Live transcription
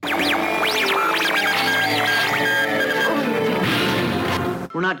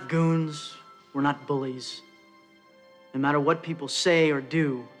We're not goons. We're not bullies. No matter what people say or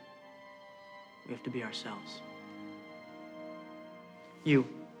do, we have to be ourselves. You.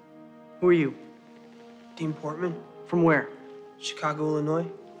 Who are you? Dean Portman. From where? Chicago, Illinois.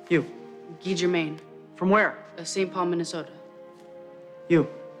 You. Guy Germain. From where? St. Paul, Minnesota. You.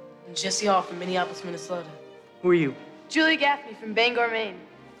 Jesse Hall from Minneapolis, Minnesota. Who are you? Julie Gaffney from Bangor, Maine.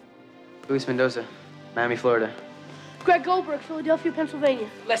 Luis Mendoza, Miami, Florida. Greg Goldberg, Philadelphia, Pennsylvania.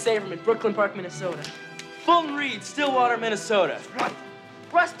 Les Averman, Brooklyn Park, Minnesota. Fulton Reed, Stillwater, Minnesota.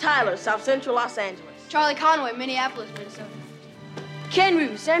 Russ Tyler, South Central Los Angeles. Charlie Conway, Minneapolis, Minnesota. Ken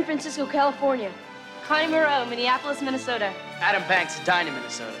Rue, San Francisco, California. Connie Moreau, Minneapolis, Minnesota. Adam Banks, Edina,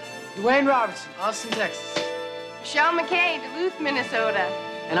 Minnesota. Dwayne Robertson, Austin, Texas. Michelle McKay, Duluth, Minnesota.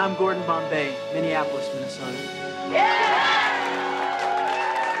 And I'm Gordon Bombay, Minneapolis, Minnesota.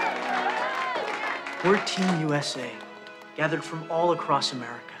 We're Team USA, gathered from all across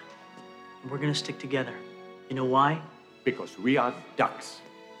America. And we're gonna stick together. You know why? Because we are ducks,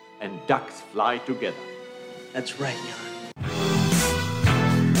 and ducks fly together. That's right, Jan.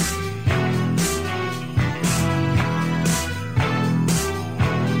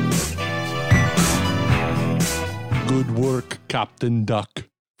 Good work, Captain Duck.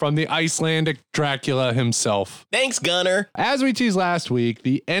 From the Icelandic Dracula himself. Thanks, Gunner. As we teased last week,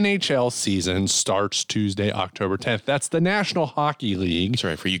 the NHL season starts Tuesday, October 10th. That's the National Hockey League. That's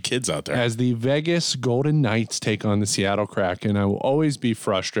right, for you kids out there. As the Vegas Golden Knights take on the Seattle Kraken. I will always be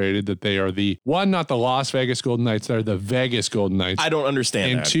frustrated that they are not the Las Vegas Golden Knights, they're the Vegas Golden Knights. I don't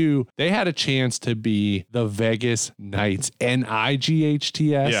understand and that. two, they had a chance to be the Vegas Knights,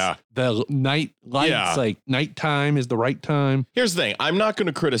 N-I-G-H-T-S. Yeah. The night lights, like nighttime is the right time. Here's the thing. I'm not going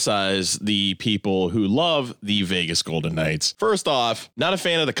to criticize the people who love the Vegas Golden Knights. First off, not a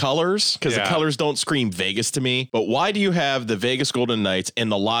fan of the colors because the colors don't scream Vegas to me. But why do you have the Vegas Golden Knights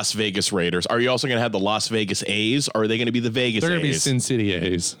and the Las Vegas Raiders? Are you also going to have the Las Vegas A's, or are they going to be the Vegas A's? They're going to be Sin City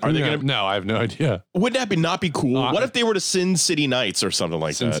A's. Are they going to? No, I have no idea. Wouldn't that not be cool? What if they were the Sin City Knights or something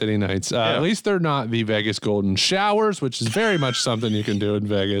like Sin that? City Knights. At least they're not the Vegas Golden Showers, which is very much something you can do in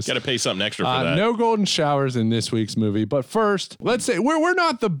Vegas. Got to pay something extra for that. No golden showers in this week's movie. But first, let's say we're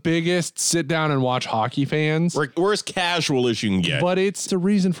not the biggest sit down and watch hockey fans. We're as casual as you can get. But it's a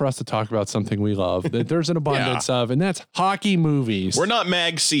reason for us to talk about something we love that there's an abundance of, and that's hockey movies. We're not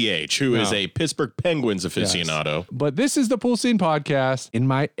Mag CH, who is a Pittsburgh Penguins aficionado. Yes. But this is the Pool Scene Podcast. In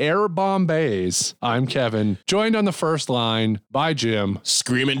my Air Bombays, I'm Kevin, joined on the first line by Jim.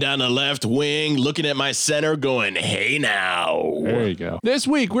 Screaming down the left wing, looking at my center, going, hey now. There you go. This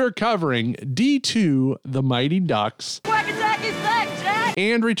week, we're covering D2, The Mighty Ducks. Quack attack is back, Jack!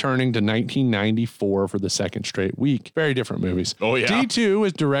 And returning to 1994 for the second straight week. Very different movies. Oh, yeah. D2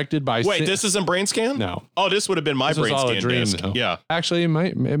 is directed by... Wait, this isn't Brain Scan? No. Oh, this would have been my Brain Scan disc. Though. Yeah. Actually, it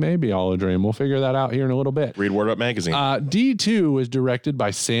may be all a dream. We'll figure that out here in a little bit. Read Word Up Magazine. D2 is directed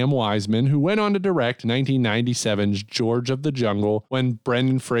by Sam Wiseman, who went on to direct 1997's George of the Jungle, when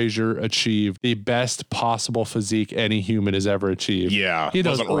Brendan Fraser achieved the best possible physique any human has ever achieved. Yeah. He had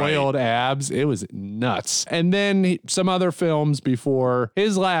those oiled abs. It was nuts. And then some other films before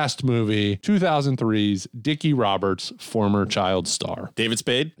his last movie, 2003's Dickie Roberts, former child star. David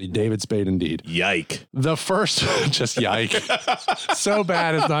Spade? David Spade, indeed. Yike. The first, just yike. So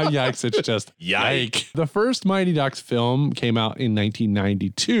bad it's not yikes, it's just yike. The first Mighty Ducks film came out in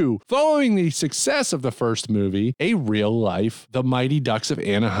 1992. Following the success of the first movie, a real-life The Mighty Ducks of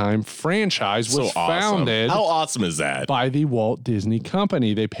Anaheim franchise was founded. How awesome is that? By the Walt Disney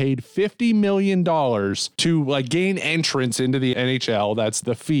Company. They paid $50 million to gain entrance into the NHL. That's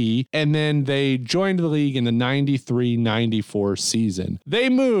the fee. And then they joined the league in the 93-94 season. They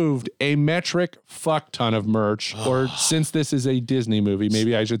moved a metric fuck ton of merch, or since this is a Disney movie,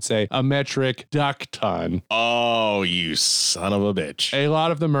 maybe I should say a metric duck ton. Oh, you son of a bitch. A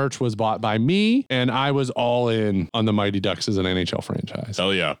lot of the merch was bought by me, and I was all in on the Mighty Ducks as an NHL franchise.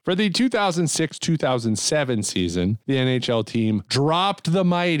 Oh, yeah. For the 2006-2007 season, the NHL team dropped the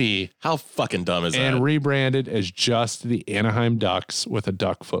Mighty. How fucking dumb is that? And rebranded as just the Anaheim Ducks with a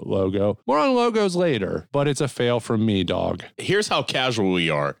duck foot logo. More on logos later, but it's a fail from me, dog. Here's how casual we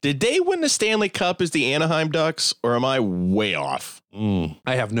are. Did they win the Stanley Cup as the Anaheim Ducks, or am I way off?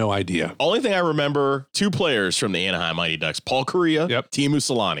 I have no idea. Only thing I remember, two players from the Anaheim Mighty Ducks, Paul Kariya, Teemu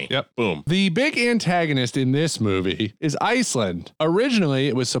Selanne. Yep. Boom. The big antagonist in this movie is Iceland. Originally,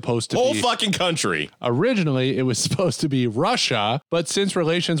 it was supposed to Whole be... fucking country. Originally, it was supposed to be Russia, but since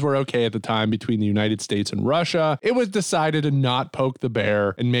relations were okay at the time between the United States and Russia, it was decided to not poke the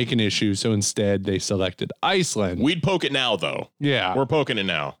bear and make an issue, so instead they selected Iceland. We'd poke it now, though. Yeah. We're poking it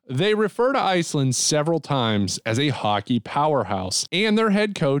now. They refer to Iceland several times as a hockey powerhouse. Angeles. And their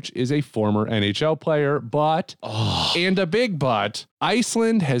head coach is a former NHL player, but, and a big but,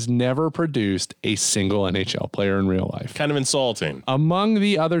 Iceland has never produced a single NHL player in real life. Kind of insulting. Among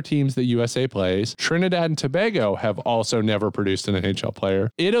the other teams that USA plays, Trinidad and Tobago have also never produced an NHL player.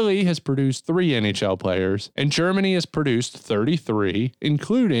 Italy has produced 3 NHL players, and Germany has produced 33,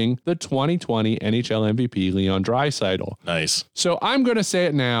 including the 2020 NHL MVP Leon Draisaitl. Nice. So I'm going to say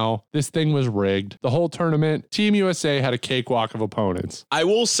it now. This thing was rigged. The whole tournament, Team USA had a cakewalk of opponents. I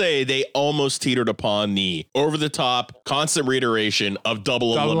will say they almost teetered upon the over-the-top, constant reiteration of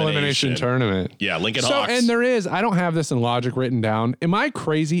double elimination tournament. Yeah, Lincoln Hawks. And there is, I don't have this in logic written down. Am I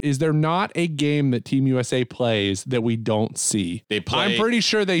crazy? Is there not a game that Team USA plays that we don't see? They play. I'm pretty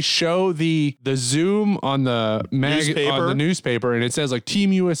sure they show the Zoom on the newspaper, and it says like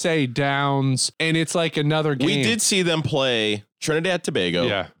Team USA downs, and it's like another game. We did see them play Trinidad,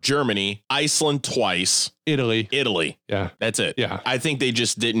 Tobago, Germany, Iceland twice, Italy. Yeah. That's it. Yeah. I think they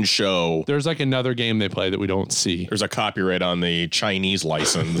just didn't show. There's like another game they play that we don't see. There's a copyright on the Chinese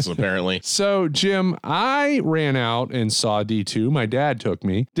license, apparently. So, Jim, I ran out and saw D2. My dad took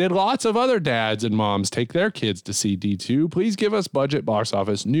me. Did lots of other dads and moms take their kids to see D2? Please give us budget, box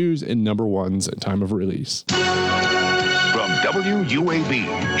office, news, and number ones at time of release. From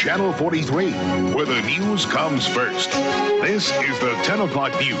WUAB, Channel 43, where the news comes first. This is the 10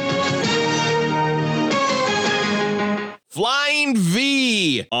 o'clock news. Flying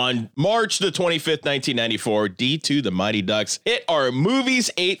V on March the 25th, 1994, D2, the Mighty Ducks, hit our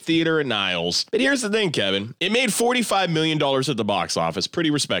Movies 8 theater in Niles. But here's the thing, Kevin. It made $45 million at the box office. Pretty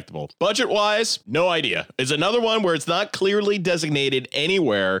respectable. Budget-wise, no idea. It's another one where it's not clearly designated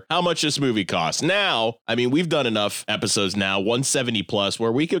anywhere how much this movie costs. Now, I mean, we've done enough episodes now, 170 plus,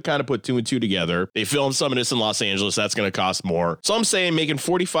 where we could kind of put 2 and 2 together. They filmed some of this in Los Angeles. That's going to cost more. So I'm saying making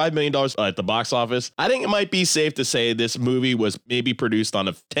 $45 million at the box office, I think it might be safe to say this movie was maybe produced on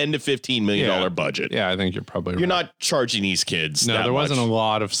a $10 to $15 million budget. Yeah, I think you're probably right. You're not charging these kids. No, there wasn't a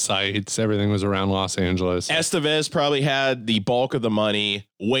lot of sites. Everything was around Los Angeles. Estevez probably had the bulk of the money.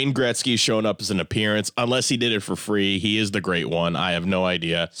 Wayne Gretzky showing up as an appearance, unless he did it for free. He is the great one. I have no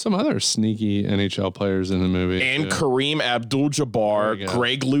idea. Some other sneaky NHL players in the movie. And Kareem Abdul-Jabbar,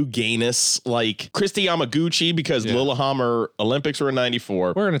 Greg Louganis, like Christy Yamaguchi, because Lillehammer Olympics were in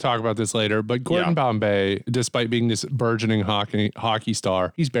 94. We're going to talk about this later, but Gordon Bombay, despite being this burgeoning hockey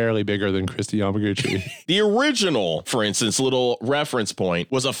star, he's barely bigger than Christy Yamaguchi. The original, for instance, little reference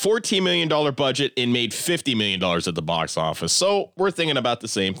point, was a $14 million budget and made $50 million at the box office. So we're thinking about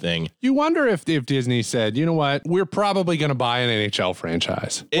the same thing. You wonder if Disney said, you know what, we're probably going to buy an NHL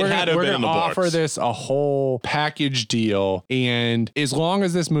franchise. We're going to offer this a whole package deal, and as long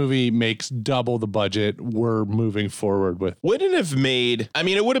as this movie makes double the budget, we're moving forward with. Wouldn't have made, I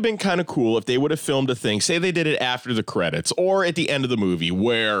mean, it would have been kind of cool if they would have filmed a thing, say they did it after the credits or at the end of the movie,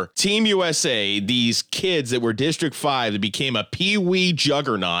 where Team USA, these kids that were District 5 that became a pee-wee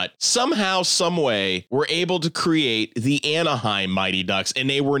juggernaut, somehow, some way, were able to create the Anaheim Mighty Ducks, and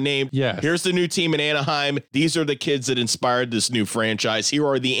they were named, here's the new team in Anaheim. These are the kids that inspired this new franchise. Here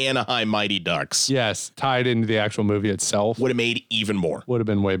are the Anaheim Mighty Ducks. Yes, tied into the actual movie itself. Would have made even more. Would have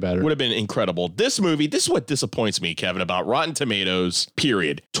been way better. Would have been incredible. This movie, this is what disappoints me, Kevin, about Rotten Tomatoes,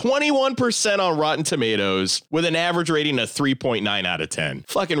 period. 21% on Rotten Tomatoes with an average rating of 3.9 out of 10.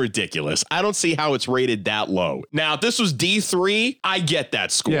 Fucking ridiculous. I don't see how it's rated that low. Now, if this was D3, I get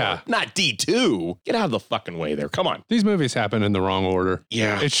that score. Yeah. Not D2. Get out of the fucking way there. Come on. These movies happen in the wrong order.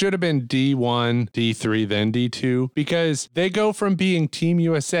 Yeah. It should have been D1, D3, then D2, because they go from being Team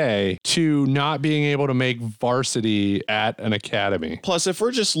USA to not being able to make varsity at an academy. Plus, if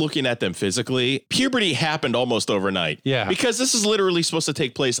we're just looking at them physically, puberty happened almost overnight. Yeah. Because this is literally supposed to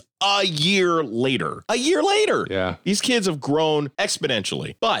take place a year later. A year later. Yeah. These kids have grown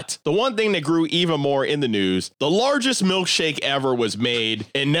exponentially. But the one thing that grew even more in the news, the largest milkshake ever was made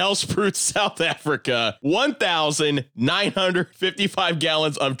in Nelspruit, South Africa. 1,955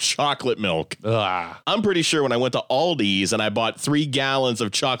 gallons of chocolate milk. Ugh. I'm pretty sure when I went to Aldi's and I bought 3 gallons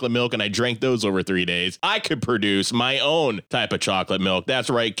of chocolate milk and I drank those over 3 days, I could produce my own type of chocolate milk. That's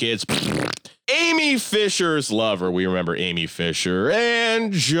right, kids. Amy Fisher's lover, we remember Amy Fisher,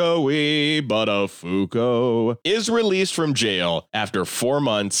 and Joey Buttafuoco is released from jail after 4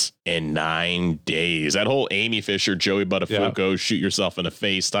 months and 9 days. That whole Amy Fisher, Joey Buttafuoco, shoot yourself in the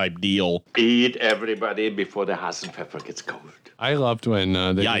face type deal. Eat everybody before the Hasenpfeffer gets cold. I loved when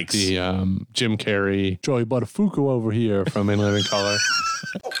they did the Jim Carrey, Joey Buttafuoco over here from In Living Color.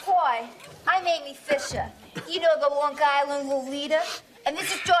 Hi, I'm Amy Fisher. You know the Long Island Lolita? And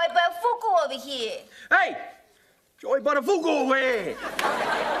this is Joey Buttafuoco over here. Hey! Joey Buttafuoco over here!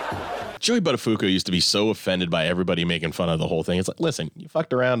 Joey Buttafuoco used to be so offended by everybody making fun of the whole thing. It's like, listen, you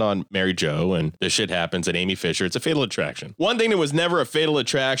fucked around on Mary Jo and this shit happens at Amy Fisher. It's a fatal attraction. One thing that was never a fatal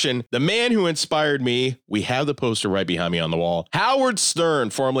attraction, the man who inspired me, we have the poster right behind me on the wall. Howard Stern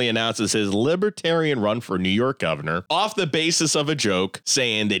formally announces his libertarian run for New York governor off the basis of a joke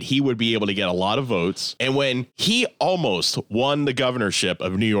saying that he would be able to get a lot of votes. And when he almost won the governorship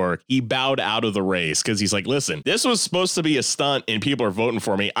of New York, he bowed out of the race because he's like, listen, this was supposed to be a stunt and people are voting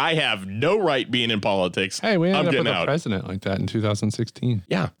for me. I have no right being in politics. Hey, we ended up with out. a president like that in 2016.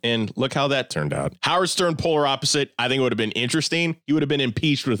 Yeah, and look how that turned out. Howard Stern, polar opposite. I think it would have been interesting. He would have been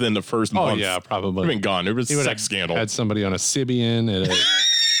impeached within the first month. Oh, yeah, probably. Would have been gone. There was a sex scandal. Had somebody on a Sybian at a...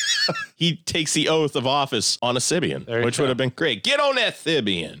 He takes the oath of office on a Sybian, which would have been great. Get on that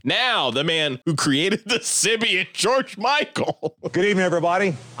Sybian. Now, the man who created the Sybian, George Michael. Good evening,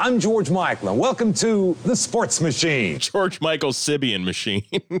 everybody. I'm George Michael, and welcome to The Sports Machine. George Michael's Sybian machine.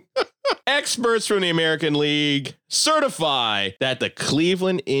 Experts from the American League certify that the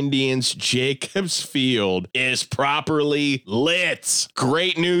Cleveland Indians Jacobs Field is properly lit.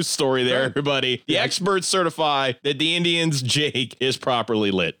 Great news story there, everybody. The experts certify that the Indians Jake is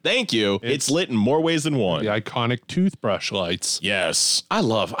properly lit. Thank you. It's lit in more ways than one. The iconic toothbrush lights. Yes. I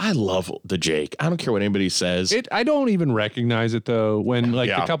love the Jake. I don't care what anybody says. I don't even recognize it though. When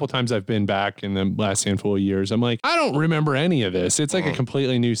the couple times I've been back in the last handful of years, I'm like, I don't remember any of this. It's like a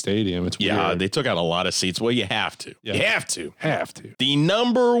completely new stadium. It's weird. They took out a lot of seats. Well, you have to. Yeah. You have to. Have to. The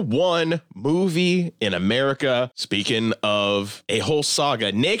 #1 movie in America, speaking of a whole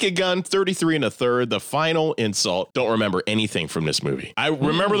saga, Naked Gun 33 1/3, The Final Insult. Don't remember anything from this movie. I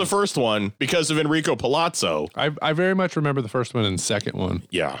remember the first one because of Enrico Palazzo. I very much remember the first one and the second one.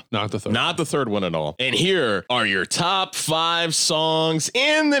 Yeah. Not the third. Not the third one at all. And here are your top 5 songs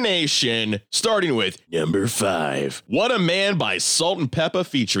in the nation, starting with number 5. What a Man by Salt and Peppa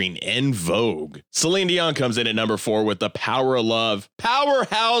featuring En Vogue. Celine Dion comes in at number 4 with The Power of Love.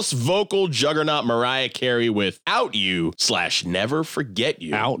 Powerhouse vocal juggernaut Mariah Carey with Out You / Never Forget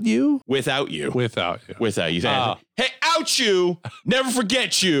You. Out You? Without You. Without You. Without You. Hey, out you, never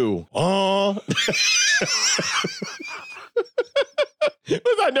forget you. Oh.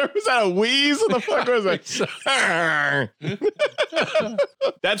 Was that a wheeze? What the fuck was that?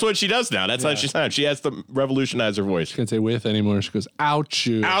 That's what she does now. That's how she sounds. She has to revolutionize her voice. She can't say with anymore. She goes, ouch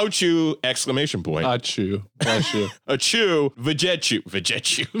you. Ouch you, exclamation point. Ouch you. Bless you. Achoo,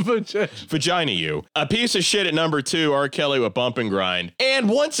 vagina you. A piece of shit at number 2, R. Kelly with Bump and Grind. And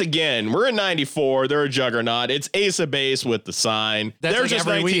once again, we're in 94. They're a juggernaut. It's Ace of Base with The Sign. That's they're like just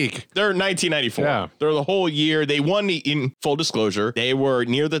every week. They're 1994. Yeah. They're the whole year. They won in full disclosure. They were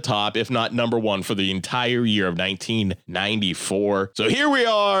near the top, if not number 1 for the entire year of 1994. So here we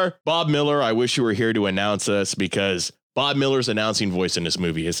are. Bob Miller, I wish you were here to announce us because Bob Miller's announcing voice in this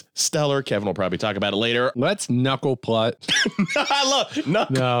movie is stellar. Kevin will probably talk about it later. Let's knuckle plut. I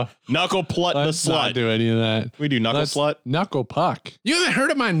love knuckle plut the slut. Not do any of that. We do slut. Knuckle puck. You haven't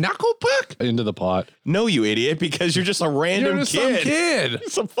heard of my knuckle puck? Into the pot. No, you idiot, because you're just a random You're some kid. You're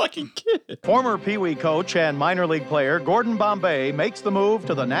some fucking kid. Former Pee Wee coach and minor league player Gordon Bombay makes the move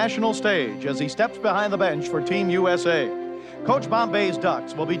to the national stage as he steps behind the bench for Team USA. Coach Bombay's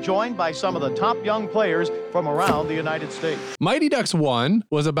Ducks will be joined by some of the top young players from around the United States. Mighty Ducks 1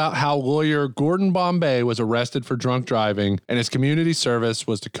 was about how lawyer Gordon Bombay was arrested for drunk driving, and his community service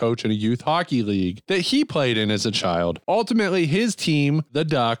was to coach in a youth hockey league that he played in as a child. Ultimately, his team, the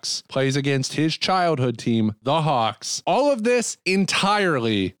Ducks, plays against his childhood team, the Hawks. All of this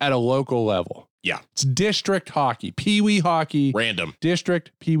entirely at a local level. Yeah. It's district hockey, pee-wee hockey. Random.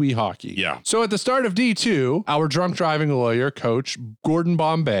 District pee-wee hockey. Yeah. So at the start of D2, our drunk driving lawyer, coach Gordon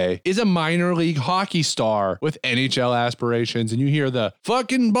Bombay, is a minor league hockey star with NHL aspirations. And you hear the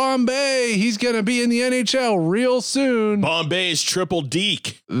fucking Bombay, he's going to be in the NHL real soon. Bombay's triple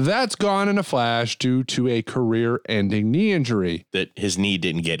deke. That's gone in a flash due to a career-ending knee injury. That his knee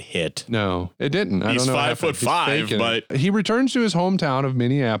didn't get hit. No, it didn't. I He's don't know. 5'5", but he returns to his hometown of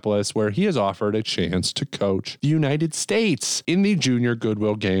Minneapolis, where he is offered a chance to coach the United States in the Junior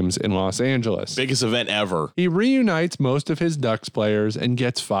Goodwill Games in Los Angeles. Biggest event ever. He reunites most of his Ducks players and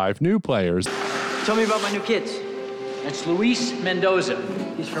gets 5 new players. Tell me about my new kids. That's Luis Mendoza.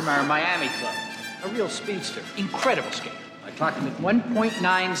 He's from our Miami club. A real speedster. Incredible skater. I clocked him at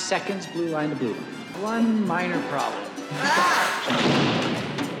 1.9 seconds blue line to blue line. One minor problem.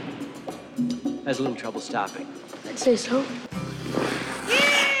 Has a little trouble stopping. I'd say so.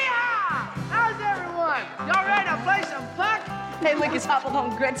 How's everyone? Y'all ready to play some puck? Hey, look, it's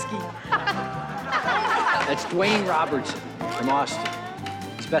Hopalong Gretzky. That's Dwayne Robertson from Austin.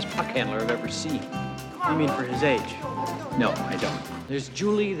 He's the best puck handler I've ever seen. You mean for his age? No, I don't. There's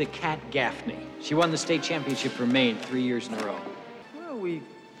Julie the Cat Gaffney. She won the state championship for Maine 3 years in a row. Well, we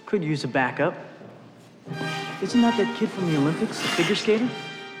could use a backup. Isn't that kid from the Olympics, the figure skater?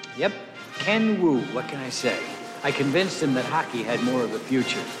 Yep, Ken Wu. What can I say? I convinced him that hockey had more of a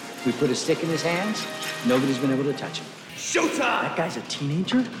future. We put a stick in his hands, nobody's been able to touch him. Showtime! That guy's a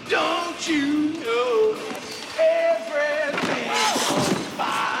teenager? Don't you know everything's on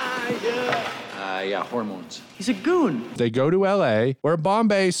fire? Yeah, hormones. He's a goon. They go to LA, where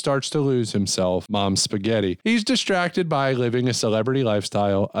Bombay starts to lose himself, Mom's spaghetti. He's distracted by living a celebrity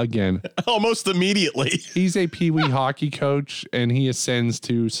lifestyle again. Almost immediately. He's a peewee hockey coach, and he ascends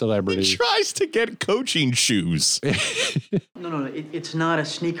to celebrity. He tries to get coaching shoes. No, it's not a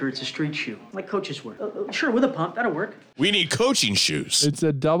sneaker, it's a street shoe, like coaches wear. Sure, with a pump, that'll work. We need coaching shoes. It's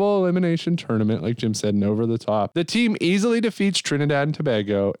a double elimination tournament, like Jim said, and over the top. The team easily defeats Trinidad and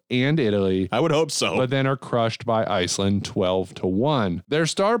Tobago and Italy. I would hope so. But then are crushed by Iceland 12-1. Their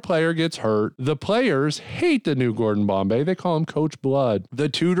star player gets hurt. The players hate the new Gordon Bombay. They call him Coach Blood. The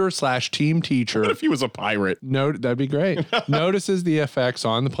tutor/team teacher. What if he was a pirate? That'd be great. Notices the effects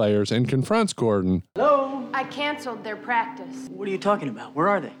on the players and confronts Gordon. Hello? I canceled their practice. What are you talking about? Where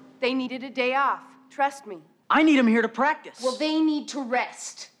are they? They needed a day off. Trust me. I need them here to practice. Well, they need to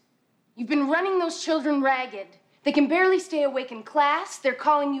rest. You've been running those children ragged. They can barely stay awake in class. They're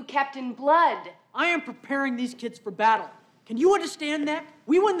calling you Captain Blood. I am preparing these kids for battle. Can you understand that?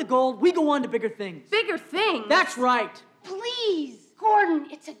 We win the gold, we go on to bigger things. Bigger things? That's right. Please, Gordon,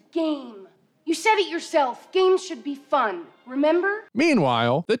 it's a game. You said it yourself. Games should be fun. Remember?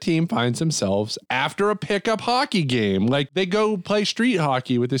 Meanwhile, the team finds themselves after a pickup hockey game. Like, they go play street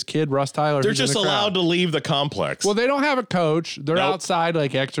hockey with this kid, Russ Tyler. They're just allowed to leave the complex. Well, they don't have a coach. They're outside,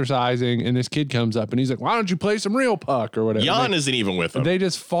 like, exercising, and this kid comes up, and he's like, why don't you play some real puck or whatever? Jan isn't even with them. They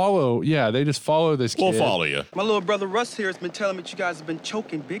just follow this kid. We'll follow you. My little brother Russ here has been telling me that you guys have been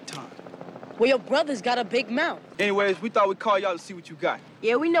choking big time. Well, your brother's got a big mouth. Anyways, we thought we'd call y'all to see what you got.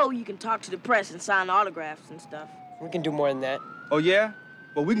 Yeah, we know you can talk to the press and sign autographs and stuff. We can do more than that. Oh, yeah?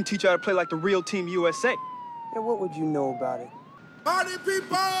 Well, we can teach you how to play like the real Team USA. Yeah, what would you know about it? Party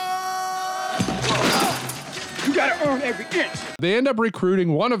people! You gotta earn every inch. They end up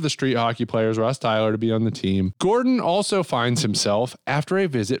recruiting one of the street hockey players, Russ Tyler, to be on the team. Gordon also finds himself after a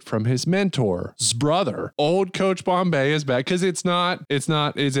visit from his mentor, his brother. Old Coach Bombay is back because is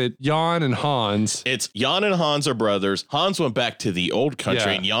it Jan and Hans? It's Jan and Hans are brothers. Hans went back to the old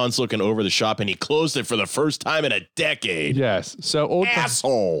country and Jan's looking over the shop and he closed it for the first time in a decade. Yes. So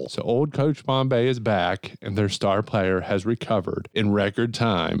old Coach Bombay is back and their star player has recovered in record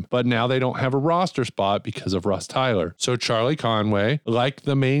time. But now they don't have a roster spot because of Russ Tyler. So Charlie Conway, like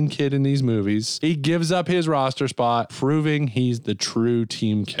the main kid in these movies, he gives up his roster spot, proving he's the true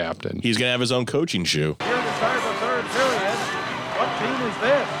team captain. He's going to have his own coaching shoe. Here to start the third period. What team is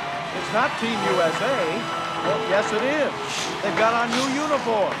this? It's not Team USA. Well, yes, it is. They've got on new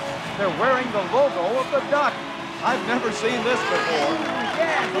uniforms. They're wearing the logo of the Duck. I've never seen this before.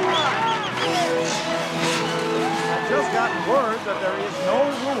 Yeah, come on. I've just gotten word that there is no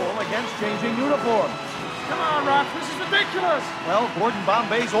rule against changing uniforms. Come on, Rock, this is ridiculous. Well, Gordon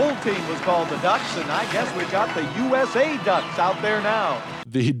Bombay's old team was called the Ducks, and I guess we've got the USA Ducks out there now.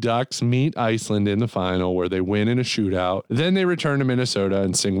 The Ducks meet Iceland in the final where they win in a shootout. Then they return to Minnesota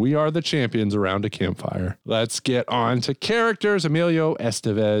and sing We Are the Champions around a campfire. Let's get on to characters. Emilio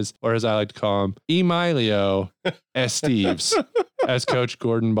Estevez, or as I like to call him, Emilio Esteves, as Coach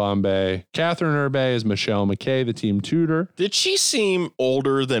Gordon Bombay. Catherine Urbay as Michelle McKay, the team tutor. Did she seem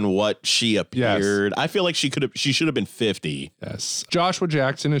older than what she appeared? Yes. I feel like she should have been 50. Yes. Joshua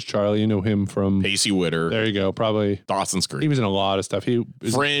Jackson is Charlie. You know him from Pacey Witter. There you go. Probably Dawson's Creek. He was in a lot of stuff.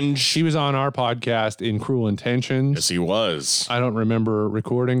 Fringe. He was on our podcast in Cruel Intentions. Yes, he was. I don't remember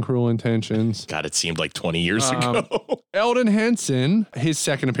recording Cruel Intentions. God, it seemed like 20 years ago. Eldon Henson, his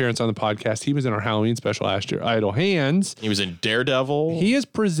second appearance on the podcast. He was in our Halloween special last year, Idle Hands. He was in Daredevil. He is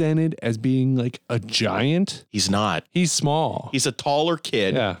presented as being like a giant. He's not. He's small. He's a taller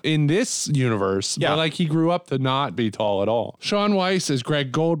kid. Yeah. In this universe, but like he grew up to not be tall at all. Sean Weiss is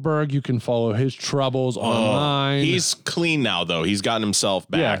Greg Goldberg. You can follow his troubles online. He's clean now, though. He's gotten himself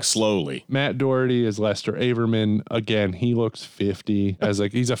back slowly. Matt Doherty is Lester Averman. Again, he looks 50 as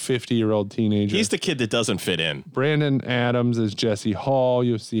like he's a 50-year-old teenager. He's the kid that doesn't fit in. Brandon Adams as Jesse Hall.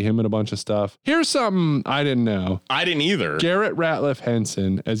 You'll see him in a bunch of stuff. Here's something I didn't know. I didn't either. Garrett Ratliff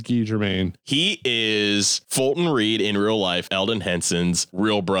Henson as Guy Germain. He is Fulton Reed in real life, Eldon Henson's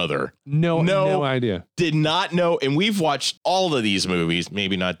real brother. No idea. Did not know. And we've watched all of these movies,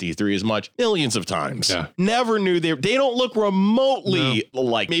 maybe not D3 as much, millions of times. Yeah. Never knew they don't look remotely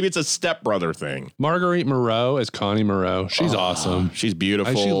like, maybe it's a stepbrother thing. Marguerite Moreau as Connie Moreau. She's awesome. She's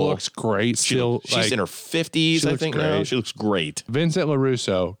beautiful. She looks great. Still, she's in her 50s, I think now. She looks great. Vincent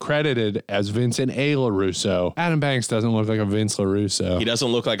LaRusso, credited as Vincent A. LaRusso. Adam Banks doesn't look like a Vince LaRusso. He doesn't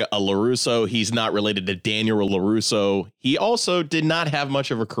look like a LaRusso. He's not related to Daniel LaRusso. He also did not have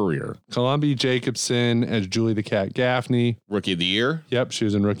much of a career. Columbia Jacobson as Julie the Cat Gaffney. Rookie of the Year. Yep, she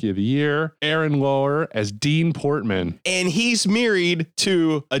was in Rookie of the Year. Aaron Lower as Dean Portman. And he's married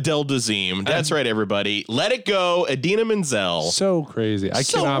to Adele Dazeem. That's right, everybody. Let It Go, Idina Menzel. So crazy. I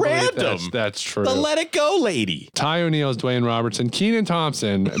So cannot random. believe that's true. The Let It Go lady. Ty O'Neill as Dwayne Robertson. Keenan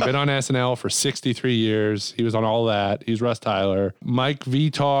Thompson, been on SNL for 63 years. He was on all that. He's Russ Tyler. Mike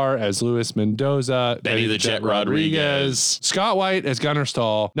Vitar as Luis Mendoza. Benny the Jet Rodriguez. Scott White as Gunnar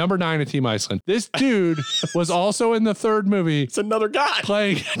Stahl. Number 9 at Team Iceland. This dude was also in the third movie. It's another guy.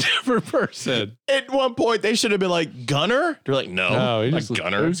 Playing a different person. At one point, they should have been like, Gunner? They're like, no, he's I'm just,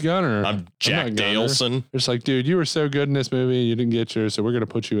 Gunner. Who's Gunner? I'm Jack not Gunner. Daleson. It's like, dude, you were so good in this movie, you didn't get yours, so we're gonna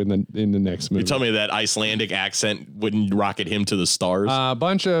put you in the next movie. You tell me that Icelandic accent wouldn't rocket him to the stars? A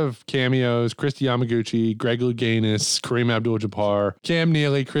bunch of cameos: Christy Yamaguchi, Greg Louganis, Kareem Abdul-Jabbar, Cam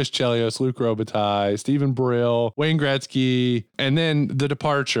Neely, Chris Chelios, Luke Robitaille, Stephen Brill, Wayne Gretzky, and then the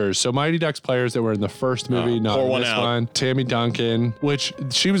departures. So Mighty Ducks players that were in the first movie, not in this one. Tammy Duncan, which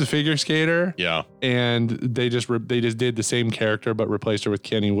she was a figure skater. Yeah. And they just did the same character but replaced her with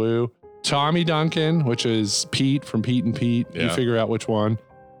Kenny Wu. Tommy Duncan, which is Pete from Pete and Pete. Yeah. You figure out which one.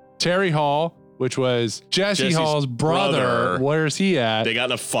 Terry Hall, which was Jesse's Hall's brother. Where's he at? They got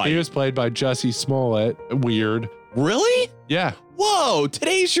in a fight. He was played by Jussie Smollett. Weird. Really? Yeah. Whoa,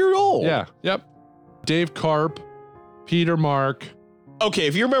 today's year old. Yeah. Yep. Dave Karp, Peter Mark. Okay,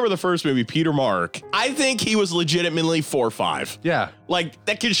 if you remember the first movie, Peter Mark, I think he was legitimately 4'5". Yeah. Like,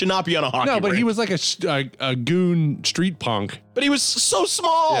 that kid should not be on a hockey No, but rink. he was like a goon street punk. But he was so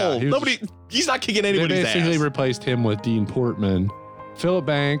small. Yeah, He's not kicking anybody's They basically ass. replaced him with Dean Portman. Philip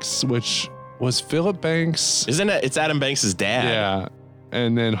Banks, which was Philip Banks. Isn't it? It's Adam Banks' dad. Yeah.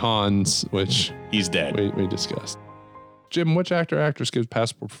 And then Hans, which he's dead. We discussed. Jim, which actress gives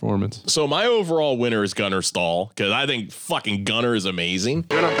passable performance? So my overall winner is Gunnar Stahl, because I think fucking Gunnar is amazing.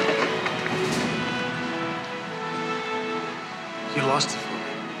 You lost it for me.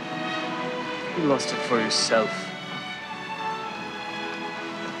 You lost it for yourself.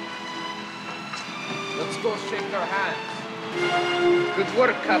 Let's go shake their hands. Good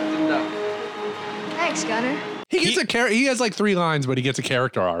work, Captain Duck. Thanks, Gunner. He has like 3 lines, but he gets a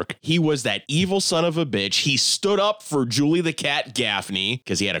character arc. He was that evil son of a bitch. He stood up for Julie the Cat Gaffney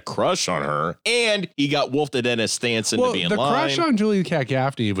because he had a crush on her, and he got wolfed at Dennis Stanson to be in the line. crush on Julie the Cat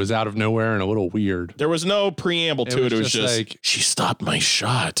Gaffney was out of nowhere and a little weird. There was no preamble to it. It was just like, she stopped my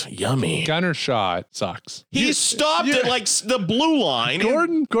shot. Yummy. Gunner's shot sucks. He stopped at like the blue line.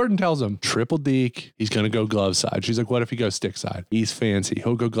 Gordon tells him triple deke. He's gonna go glove side. She's like, what if he goes stick side? He's fancy.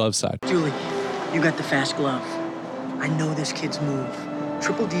 He'll go glove side. Julie, you got the fast glove. I know this kid's move.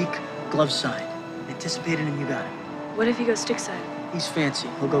 Triple deke, glove side. Anticipated and you got it. What if you go stick side? He's fancy.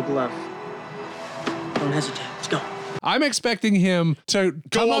 He'll go glove. Don't hesitate. Let's go. I'm expecting him to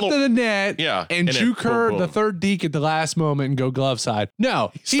come up to the net and juke her the third deke at the last moment and go glove side.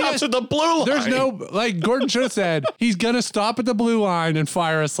 No. He stops at the blue line. There's no, like Gordon should have said, he's going to stop at the blue line and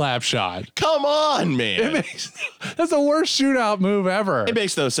fire a slap shot. Come on, man. That's the worst shootout move ever. It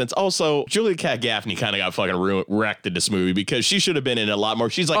makes no sense. Also, Julie Cat Gaffney kind of got fucking wrecked in this movie because she should have been in it a lot more.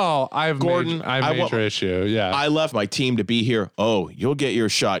 She's like, I have Gordon, I have major issue. Yeah. I left my team to be here. Oh, you'll get your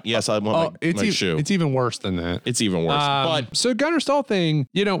shot. Yes, I want my shoe. It's even worse than that. It's even worse. But so Gunnar Stahl thing,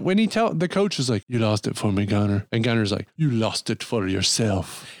 when the coach is like, you lost it for me, Gunnar. And Gunner's like, you lost it for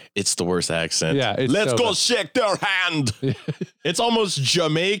yourself. It's the worst accent. Yeah. Let's go shake their hand. It's almost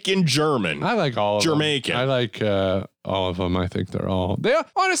Jamaican German. I like all of Jamaican. them. I like all of them. I think they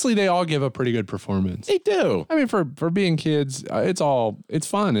all give a pretty good performance. They do. I mean, for being kids, it's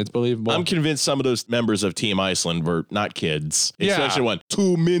fun. It's believable. I'm convinced some of those members of Team Iceland were not kids. Yeah. Especially one.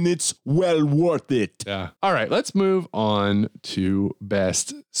 2 minutes, well worth it. Yeah. All right, let's move on to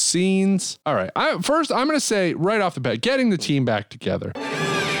best scenes. All right. First, I'm going to say right off the bat, getting the team back together.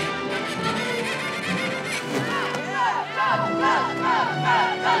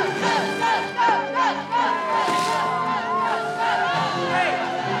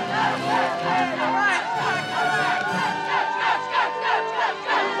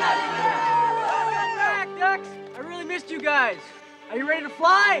 Are you ready to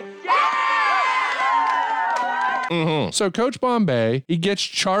fly? So Coach Bombay, he gets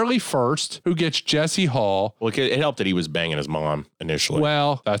Charlie first, who gets Jesse Hall. Well, it helped that he was banging his mom initially.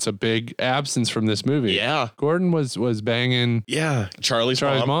 Well, that's a big absence from this movie. Yeah. Gordon was banging Charlie's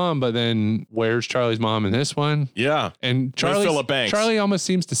mom, but then where's Charlie's mom in this one? Yeah. And Philip Banks. Charlie almost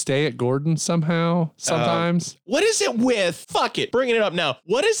seems to stay at Gordon somehow, sometimes. What is it with, fuck it, bringing it up now.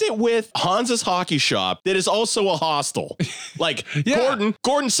 What is it with Hans's hockey shop that is also a hostel? Like,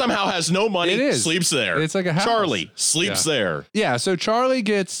 Gordon somehow has no money, sleeps there. It's like a house. Charlie sleeps there. Yeah, so Charlie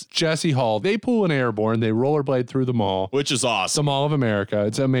gets Jesse Hall. They pull an airborne. They rollerblade through the mall. Which is awesome. The Mall of America.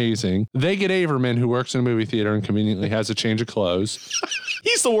 It's amazing. They get Averman, who works in a movie theater and conveniently has a change of clothes.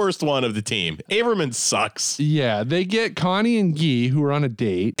 He's the worst one of the team. Averman sucks. Yeah, they get Connie and Guy, who are on a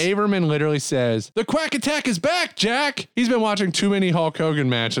date. Averman literally says, "The Quack Attack is back, Jack." He's been watching too many Hulk Hogan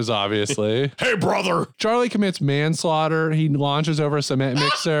matches, obviously. Hey, brother. Charlie commits manslaughter. He launches over a cement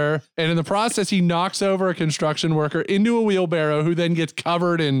mixer. And in the process, he knocks over a construction worker into a wheelbarrow, who then gets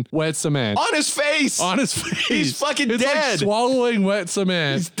covered in wet cement. On his face. On his face. He's fucking it's dead. Like swallowing wet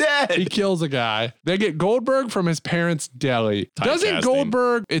cement. He's dead. He kills a guy. They get Goldberg from his parents' deli. Doesn't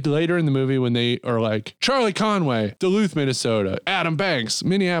Goldberg, later in the movie when they are like, Charlie Conway, Duluth, Minnesota, Adam Banks,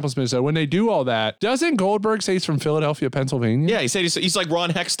 Minneapolis, Minnesota, when they do all that, doesn't Goldberg say he's from Philadelphia, Pennsylvania? Yeah, he said he's like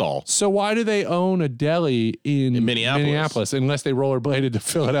Ron Hextall. So why do they own a deli in Minneapolis unless they rollerbladed to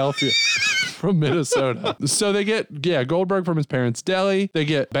Philadelphia from Minnesota? So they get, Goldberg from his parents' deli. They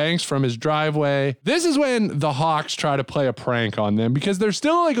get Banks from his driveway. This is when the Hawks try to play a prank on them because there's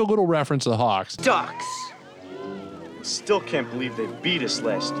still like a little reference to the Hawks. Ducks. Still can't believe they beat us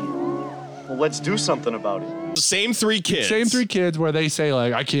last year. Well, let's do something about it. Same three kids where they say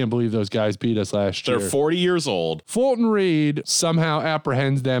like, I can't believe those guys beat us last year. They're 40 years old. Fulton Reed somehow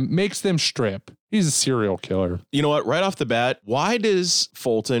apprehends them, makes them strip. He's a serial killer. You know what? Right off the bat, why does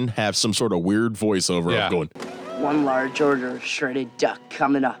Fulton have some sort of weird voiceover of going, "One large order of shredded duck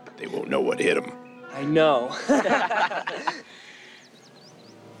coming up." They won't know what hit him. I know.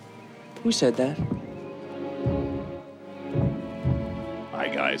 Who said that? Hi,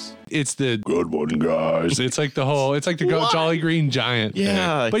 guys. It's the good one, guys. It's like the Jolly Green Giant.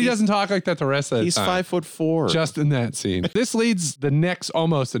 Yeah. But he doesn't talk like that the rest of the He's time. 5'4". Just in that scene. This leads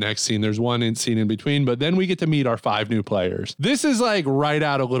almost the next scene. There's one scene in between, but then we get to meet our 5 new players. This is like right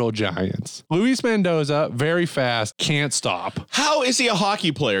out of Little Giants. Luis Mendoza, very fast, can't stop. How is he a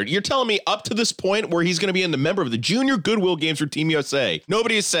hockey player? You're telling me up to this point where he's going to be in the member of the Junior Goodwill Games for Team USA,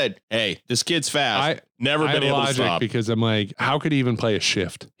 nobody has said, hey, this kid's fast. Never been able to stop. Because I'm like, how could he even play a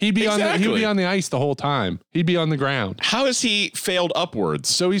shift? He'd be on the ice the whole time. He'd be on the ground. How has he failed upwards?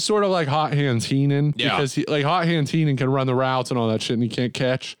 So he's sort of like Hot Hands Heenan. Yeah. Because Hot Hands Heenan can run the routes and all that shit and he can't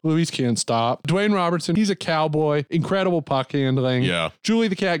catch. Luis can't stop. Dwayne Robertson, he's a cowboy. Incredible puck handling. Yeah. Julie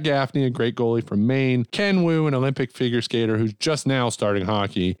the Cat Gaffney, a great goalie from Maine. Ken Wu, an Olympic figure skater who's just now starting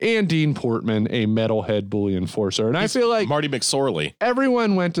hockey. And Dean Portman, a metalhead bully enforcer. And I feel like Marty McSorley.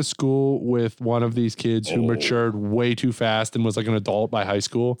 Everyone went to school with one of these kids who matured way too fast and was like an adult by high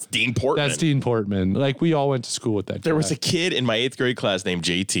school. Dean Portman. That's Dean Portman. Like we all went to school with that. There was a kid in my 8th grade class named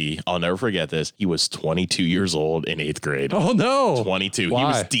JT. I'll never forget this. He was 22 years old in 8th grade. Oh no. 22. Why? He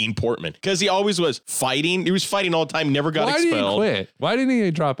was Dean Portman. Because he always was fighting. He was fighting all the time. Never got expelled. Why did he quit? Why didn't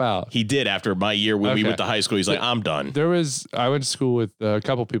he drop out? He did after my year when we went to high school. He's like, I'm done. I went to school with a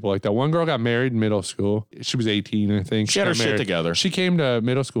couple people like that. One girl got married in middle school. She was 18, I think. She had her shit together. She came to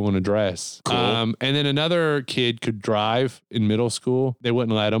middle school in a dress. Cool. And then another kid could drive in middle school. They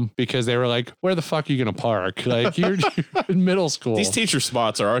wouldn't let him because they were like, where the fuck are you going to park? Like you're in middle school. These teacher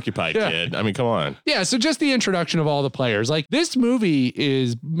spots are occupied, kid. I mean, come on. Yeah. So just the introduction of all the players. Like this movie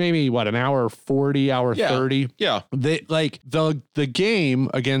is maybe an hour 40, hour 30. Yeah. The game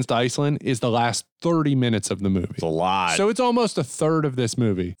against Iceland is the last 30 minutes of the movie. It's a lot. So it's almost a third of this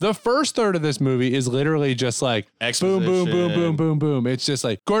movie. The first third of this movie is literally just like boom, boom, boom, boom, boom, boom. It's just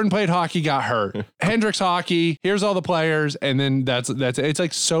like Gordon played hockey, got hurt. Hendricks hockey. Here's all the players. And then that's it. It's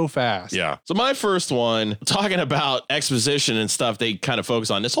like so fast. Yeah. So my first one, talking about exposition and stuff, they kind of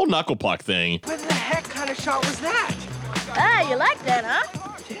focus on this whole knuckle puck thing. What the heck kind of shot was that? Ah, you like that,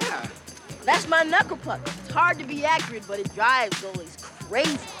 huh? Yeah. That's my knuckle puck. It's hard to be accurate, but it drives goalies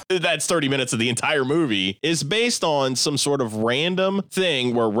crazy. that's 30 minutes of the entire movie, is based on some sort of random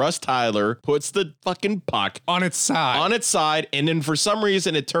thing where Russ Tyler puts the fucking puck on its side, and then for some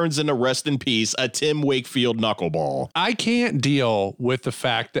reason it turns into, rest in peace, a Tim Wakefield knuckleball. I can't deal with the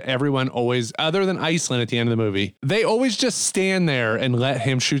fact that everyone always, other than Iceland at the end of the movie, they always just stand there and let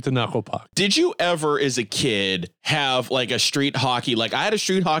him shoot the knuckle puck. Did you ever, as a kid, have like a street hockey? Like, I had a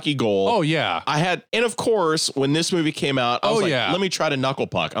street hockey goal. Oh, yeah. I had, and of course, when this movie came out, I was like, let me try to knuckle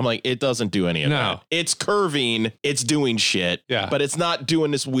puck. I'm like, it doesn't do any of that. It's curving, it's doing shit, but it's not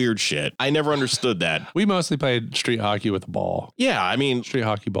doing this weird shit. I never understood that. We mostly played street hockey with a ball. Yeah, I mean, street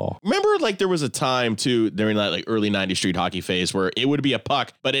hockey ball. Remember, like, there was a time too during that like early 90s street hockey phase where it would be a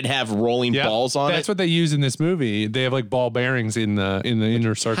puck, but it'd have rolling balls on it. That's what they use in this movie. They have like ball bearings in the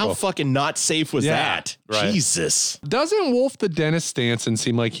inner circle. How fucking not safe was that? Right. Jesus. Doesn't Wolf the Dennis Stanson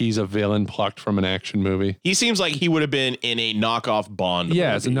seem like he's a villain plucked from an action movie? He seems like he would have been in a knockoff Bond movie.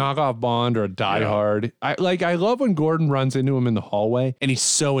 It's a knockoff Bond or a Die Hard. I love when Gordon runs into him in the hallway and he's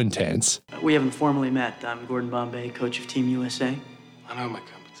so intense. We haven't formally met. I'm Gordon Bombay, coach of Team USA. I know my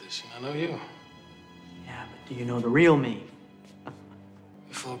competition. I know you. Yeah, but do you know the real me?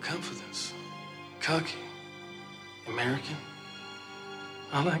 You're full of confidence. Cocky. American.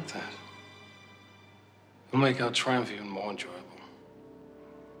 I like that. It'll make our triumph even more enjoyable.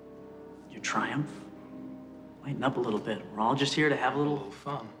 Your triumph? Lighten up a little bit. We're all just here to have a little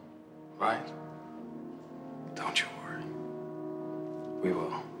fun, right? Don't you worry. We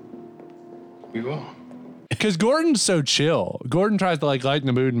will. We will. Because Gordon's so chill. Gordon tries to like lighten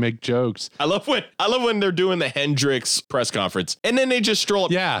the mood and make jokes. I love when they're doing the Hendricks press conference and then they just stroll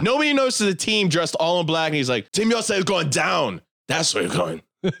up. Yeah. Nobody notices the team dressed all in black and he's like, Team USA is going down. That's where you're going.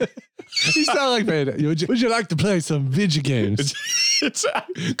 He sounded like, man, would you like to play some video games?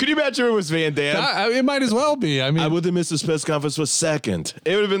 Could you imagine it was Van Damme? It might as well be. I mean, I would have missed this press conference for a second.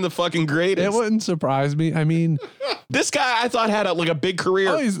 It would have been the fucking greatest. It wouldn't surprise me. I mean, this guy I thought had a big career.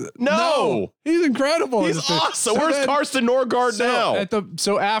 Oh, no, he's incredible. He's awesome. Where's Karsten Norgard now?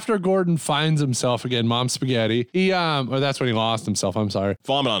 So after Gordon finds himself again, Mom Spaghetti, he or that's when he lost himself. I'm sorry.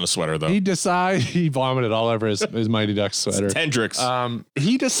 Vomit on the sweater though. He vomited all over his Mighty Ducks sweater. It's Hendricks.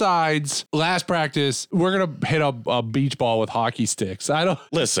 He decides last practice we're gonna hit a beach ball with hockey sticks. I don't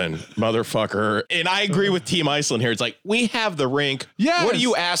listen, motherfucker. And I agree with Team Iceland here. It's like, we have the rink. Yes. What are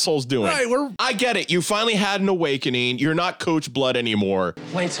you assholes doing? Right, I get it. You finally had an awakening. You're not Coach Blood anymore.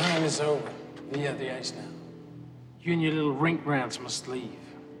 Playtime is over. We have the ice now. You and your little rink rats must leave.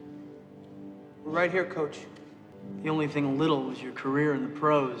 We're right here, Coach. The only thing little was your career in the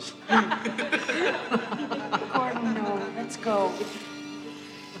pros. Gordon, no, let's go.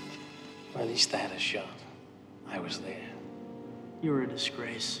 Or at least I had a shot. I was there. You were a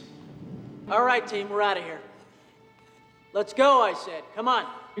disgrace. All right, team, we're out of here. Let's go, I said. Come on.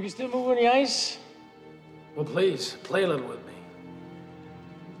 You can still move on the ice? Well, please, play a little with me.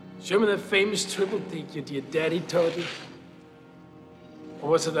 Show me that famous triple deke your daddy taught you. Or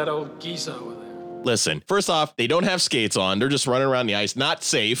was it that old geese over there? Listen, first off, they don't have skates on. They're just running around the ice, not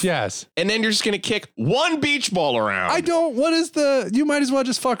safe. Yes. And then you're just going to kick one beach ball around. You might as well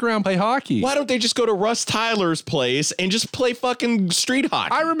just fuck around and play hockey. Why don't they just go to Russ Tyler's place and just play fucking street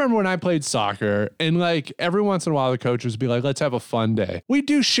hockey? I remember when I played soccer and like every once in a while the coaches would be like, let's have a fun day. We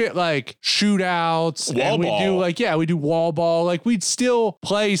do shit like shootouts. Wall and ball. we do wall ball. Like we'd still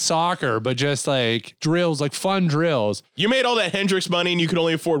play soccer, but just like drills, like fun drills. You made all that Hendricks money and you could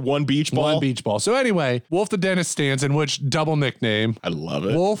only afford one beach ball? One beach ball. So anyway, Wolf the Dentist Stanson, which double nickname. I love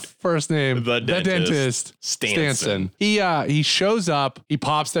it. Wolf, first name. The Dentist. Stanson. He shows up, he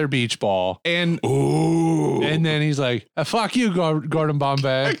pops their beach ball, and then he's like, fuck you, Gordon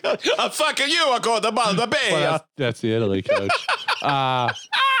Bombay. Fuck you, Gordon Bombay. Well, that's the Italy coach.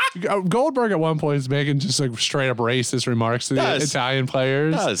 Goldberg at one point is making just like straight up racist remarks to the Italian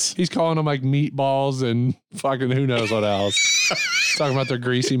players. He's calling them like meatballs and fucking who knows what else. Talking about their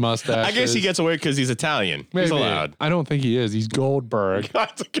greasy mustaches. I guess he gets away because he's Italian. Maybe. He's allowed. I don't think he is. He's Goldberg.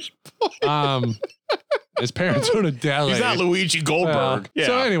 That's a good point. His parents own a deli. He's not Luigi Goldberg.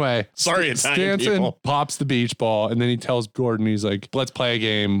 So anyway, sorry, Italian Stanson people. pops the beach ball, and then he tells Gordon, he's like, let's play a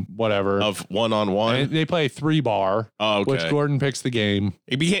game, whatever. Of one-on-one? And they play 3-bar, which Gordon picks the game.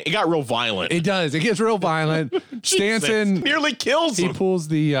 It got real violent. It does. It gets real violent. Stanson nearly kills him. He pulls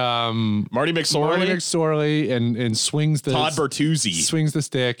the Marty McSorley and swings the Todd Bertuzzi. Swings the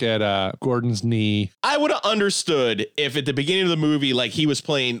stick at Gordon's knee. I would have understood if at the beginning of the movie, like he was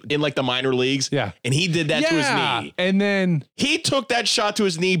playing in like the minor leagues, and he did did that to his knee. And then he took that shot to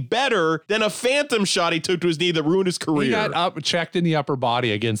his knee better than a phantom shot he took to his knee that ruined his career. He got checked in the upper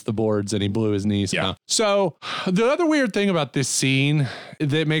body against the boards and he blew his knees. Yeah. So the other weird thing about this scene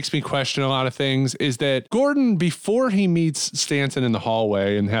that makes me question a lot of things is that Gordon, before he meets Stanton in the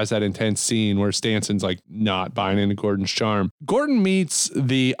hallway and has that intense scene where Stanton's like not buying into Gordon's charm, Gordon meets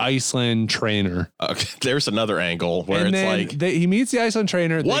the Iceland trainer. Okay, there's another angle where and it's like he meets the Iceland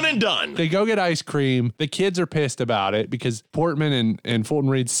trainer. One and done. They go get ice cream. The kids are pissed about it because Portman and Fulton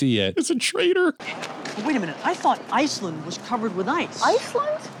Reed see it. It's a traitor. Wait a minute. I thought Iceland was covered with ice.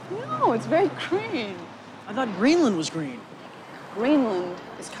 Iceland? No, it's very green. I thought Greenland was green. Greenland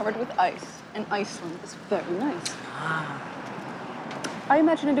is covered with ice, and Iceland is very nice. Ah. I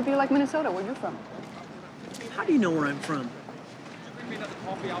imagine it to be like Minnesota, where you're from. How do you know where I'm from?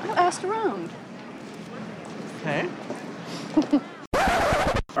 I asked around. Okay.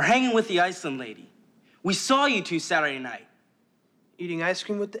 Or hanging with the Iceland lady. We saw you two Saturday night. Eating ice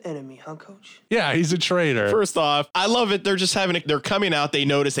cream with the enemy, huh, Coach? Yeah, he's a traitor. First off, I love it. They're just they're coming out. They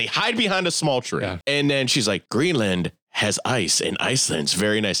notice, they hide behind a small tree. Yeah. And then she's like, Greenland has ice and Iceland's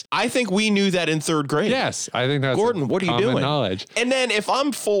very nice. I think we knew that in third grade. Yes, I think that's Gordon, what are you doing? Knowledge. And then if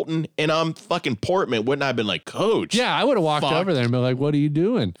I'm Fulton and I'm fucking Portman, wouldn't I have been like, Coach? Yeah, I would have walked over there and been like, what are you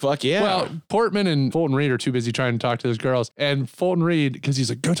doing? Fuck yeah. Well, Portman and Fulton Reed are too busy trying to talk to those girls. And Fulton Reed, because he's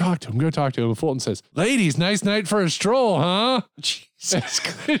like, go talk to him. And Fulton says, ladies, nice night for a stroll, huh? Jesus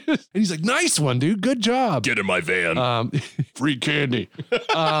Christ. And he's like, nice one, dude. Good job. Get in my van. Free candy.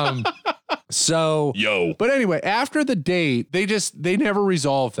 Yo. But anyway, after the date, they never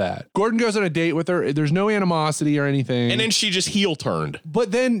resolve that. Gordon goes on a date with her. There's no animosity or anything. And then she just heel turned.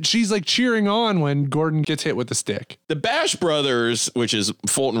 But then she's like cheering on when Gordon gets hit with the stick. The Bash Brothers, which is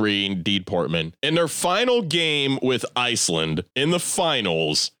Fulton Reed and Deed Portman, in their final game with Iceland in the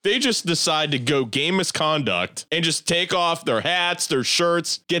finals, they just decide to go game misconduct and just take off their hats, their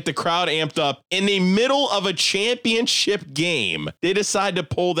shirts, get the crowd amped up. In the middle of a championship game, they decide to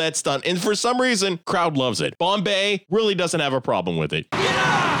pull that stunt. And for some reason, crowd loves it. Bombay really doesn't have a problem with it. Uh-oh,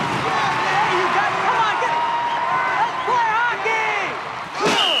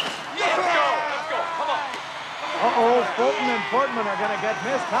 Fulton and Portman are going to get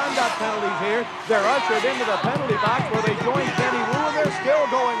misconduct penalties here. They're ushered into the penalty box where they join Kenny Wu, and they're still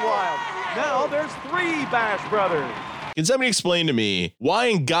going wild. Now there's 3 Bash Brothers. Can somebody explain to me why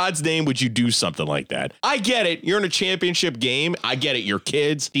in God's name would you do something like that? I get it. You're in a championship game. I get it. You're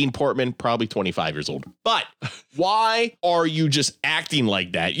kids. Dean Portman, probably 25 years old. But why are you just acting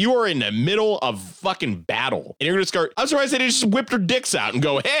like that? You are in the middle of fucking battle. And you're going to start. I'm surprised they didn't just whip their dicks out and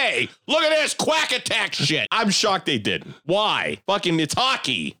go, hey, look at this quack attack shit. I'm shocked they didn't. Why? Fucking, it's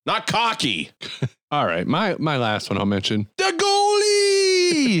hockey, not cocky. All right. My last one I'll mention. The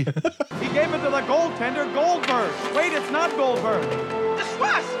goalie! He gave it to the goaltender, Goldberg. Wait, it's not Goldberg. It's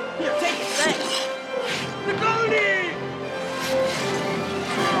Russ! Here, take it, thanks. The goalie!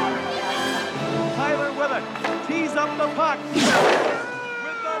 Tyler with it. Tees up the puck. With the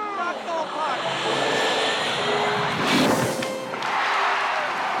knuckle puck.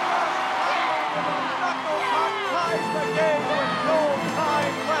 Knuckle puck ties the game with no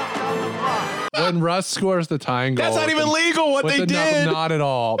time left on the clock. When Russ scores the tying goal. That's not even legal what they did. Not at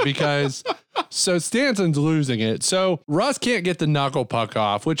all, because so Stanton's losing it. So Russ can't get the knuckle puck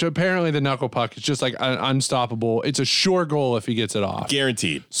off, which apparently the knuckle puck is just like unstoppable. It's a sure goal if he gets it off.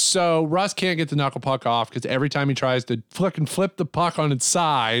 Guaranteed. So Russ can't get the knuckle puck off because every time he tries to flip the puck on its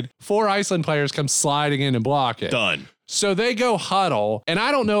side, 4 Iceland players come sliding in and block it. Done. So they go huddle, and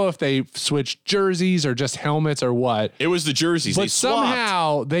I don't know if they switched jerseys or just helmets or what. It was the jerseys. But they swapped.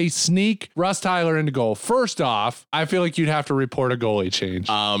 somehow they sneak Russ Tyler into goal. First off, I feel like you'd have to report a goalie change.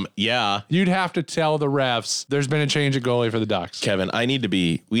 Yeah. You'd have to tell the refs there's been a change of goalie for the Ducks. Kevin,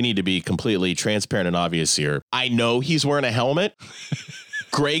 we need to be completely transparent and obvious here. I know he's wearing a helmet.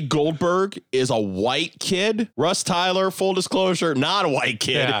 Greg Goldberg is a white kid. Russ Tyler, full disclosure, not a white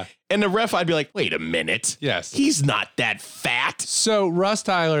kid. Yeah. And the ref, I'd be like, wait a minute. Yes. He's not that fat. So Russ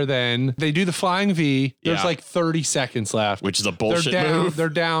Tyler, then they do the flying V. There's like 30 seconds left, which is a bullshit move. They're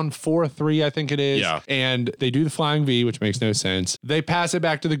down 4-3, I think it is. Yeah. And they do the flying V, which makes no sense. They pass it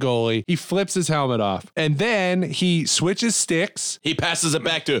back to the goalie. He flips his helmet off, and then he switches sticks. He passes it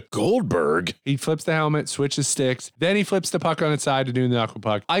back to Goldberg. He flips the helmet, switches sticks. Then he flips the puck on its side to do the knuckle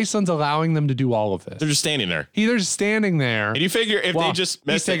puck. Iceland's allowing them to do all of this. They're just standing there. They're just standing there. And you figure if they just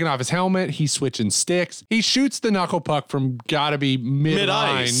he's taking off his helmet. He's switching sticks. He shoots the knuckle puck from gotta be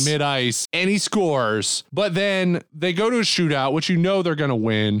mid-ice, and he scores. But then they go to a shootout, which you know they're going to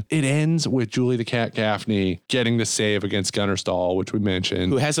win. It ends with Julie the Cat Gaffney getting the save against Gunnar Stahl, which we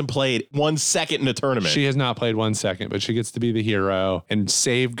mentioned. Who hasn't played 1 second in a tournament. She has not played 1 second, but she gets to be the hero and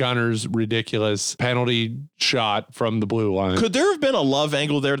save Gunnar's ridiculous penalty shot from the blue line. Could there have been a love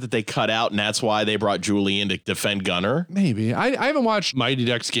angle there that they cut out, and that's why they brought Julie in to defend Gunnar? Maybe. I haven't watched Mighty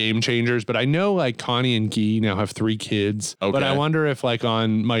Ducks Game Changers, but I know like Connie and Guy now have 3 kids. Okay. But I wonder if like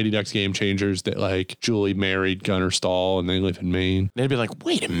on Mighty Ducks Game Changers that like Julie married Gunnar Stahl and they live in Maine. They'd be like,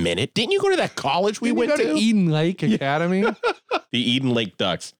 wait a minute, didn't you go to that college we went to? Eden Lake Academy? The Eden Lake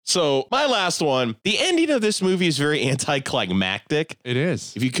Ducks. So my last one, the ending of this movie is very anticlimactic. It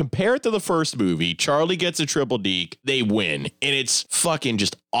is. If you compare it to the first movie, Charlie gets a triple deke, they win. And it's fucking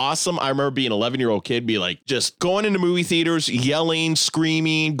just awesome. I remember being an 11-year-old kid, be like just going into movie theaters, yelling,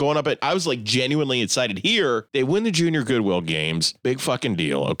 screaming, going up I was like genuinely excited. Here, they win the Junior Goodwill Games. Big fucking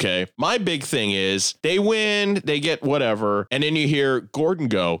deal, okay? My big thing is they win, they get whatever, and then you hear Gordon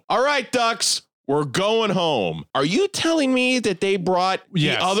go, all right, Ducks, we're going home. Are you telling me that they brought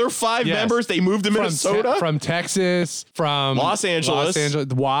the other 5 members? They moved to Minnesota? From Texas, from Los Angeles.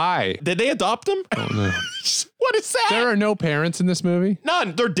 Why? Did they adopt them? Oh, no. What is that? There are no parents in this movie.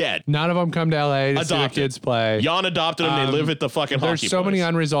 None. They're dead. None of them come to LA to see their kids play. Jan adopted them. They live at the fucking hockey There's so place. many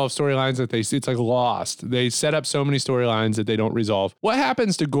unresolved storylines that it's like Lost. They set up so many storylines that they don't resolve. What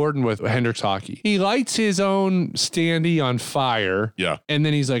happens to Gordon with Hendricks Hockey? He lights his own standee on fire. Yeah. And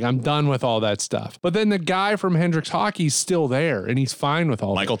then he's like, I'm done with all that stuff. But then the guy from Hendricks Hockey's still there and he's fine with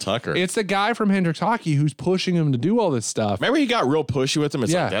all Michael Tucker. It's the guy from Hendricks Hockey who's pushing him to do all this stuff. Remember he got real pushy with him?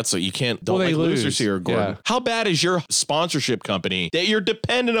 It's like, that's what you can't, don't like losers here, Gordon. Yeah. How bad is your sponsorship company that you're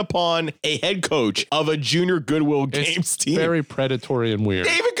dependent upon a head coach of a Junior Goodwill Games team? Very predatory and weird.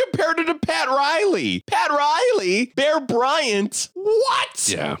 They even compared it to Pat Riley. Pat Riley, Bear Bryant. What?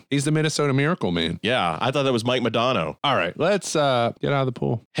 Yeah. He's the Minnesota Miracle Man. Yeah. I thought that was Mike Madonna. All right. Let's get out of the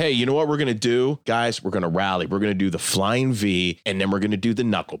pool. Hey, you know what we're going to do? Guys, we're going to rally. We're going to do the flying V and then we're going to do the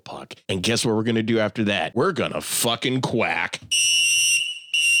knuckle puck. And guess what we're going to do after that? We're going to fucking quack.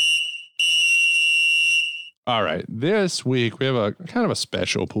 All right. This week, we have a kind of a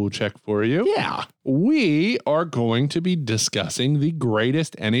special pool check for you. Yeah. We are going to be discussing the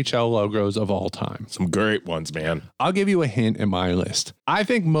greatest NHL logos of all time. Some great ones, man. I'll give you a hint in my list. I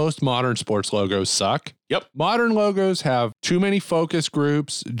think most modern sports logos suck. Yep. Modern logos have too many focus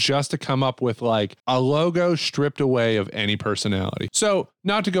groups just to come up with like a logo stripped away of any personality. So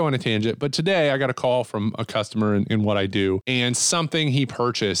not to go on a tangent, but today I got a call from a customer in what I do and something he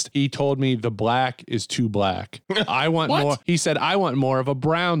purchased. He told me the black is too black. I want more. He said, I want more of a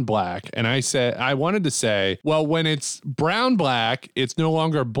brown black. And I said, I wanted to say, well, when it's brown black, it's no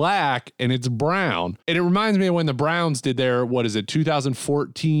longer black and it's brown. And it reminds me of when the Browns did their,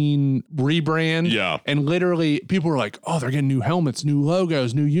 2014 rebrand? Yeah. And literally people were like, oh, they're getting new helmets, new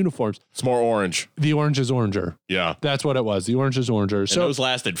logos, new uniforms. It's more orange. The orange is oranger. Yeah. That's what it was. The orange is oranger. So those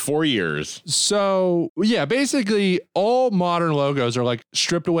lasted 4 years. So yeah, basically all modern logos are like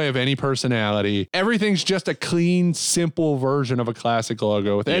stripped away of any personality. Everything's just a clean, simple version of a classic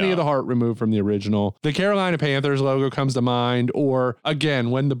logo with any of the heart removed from the original. The Carolina Panthers logo comes to mind, or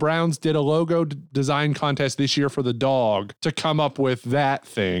again, when the Browns did a logo design contest this year for the dog to come up with that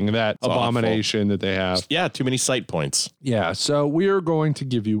thing, that abomination that they have. Yeah, too many sight points. Yeah, so we are going to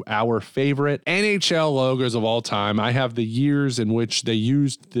give you our favorite NHL logos of all time. I have the years in which they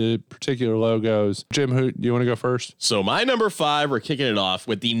used the particular logos. Jim, do you want to go first? So my number 5, we're kicking it off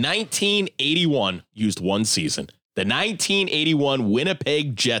with the 1981, used one season. The 1981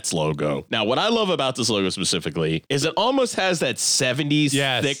 Winnipeg Jets logo. Now, what I love about this logo specifically is it almost has that 70s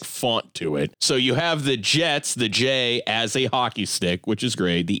thick font to it. So you have the Jets, the J as a hockey stick, which is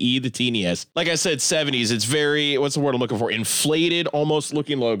great. The E, the T, and the S. Like I said, 70s. It's very, what's the word I'm looking for? Inflated, almost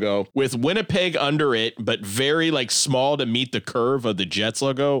looking logo with Winnipeg under it, but very like small to meet the curve of the Jets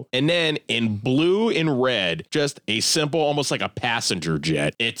logo. And then in blue and red, just a simple, almost like a passenger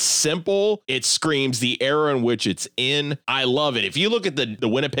jet. It's simple. It screams the era in which it's in. I love it. If you look at the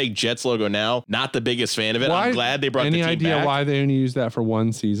Winnipeg Jets logo now, not the biggest fan of it. I'm glad they brought the team back. Any idea why they only used that for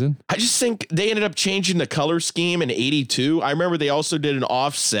one season? I just think they ended up changing the color scheme in 82. I remember they also did an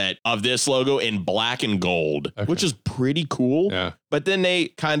offset of this logo in black and gold, which is pretty cool. Yeah. But then they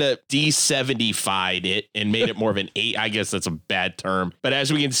kind of de-75'd it and made it more of an 8. I guess that's a bad term. But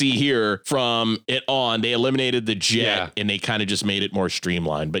as we can see here, from it on, they eliminated the jet and they kind of just made it more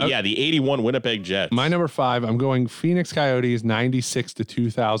streamlined. But yeah, the 81 Winnipeg Jets. My number 5, I'm going Phoenix Coyotes 96 to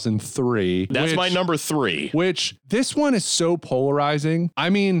 2003. That's my number 3. Which this one is so polarizing. I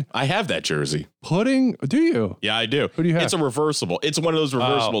mean, I have that jersey. Do you? Yeah, I do. Who do you have? It's a reversible. It's one of those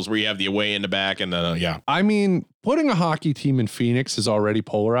reversibles where you have the away in the back and then, I mean, putting a hockey team in Phoenix is already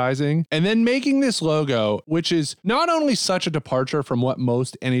polarizing. And then making this logo, which is not only such a departure from what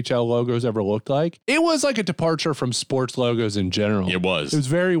most NHL logos ever looked like, it was like a departure from sports logos in general. It was. It was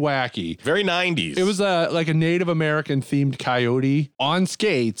very wacky. Very 90s. It was like a Native American themed coyote on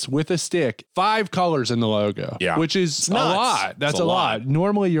skates with a stick, 5 colors in the logo. Yeah. Which is a lot. That's a lot.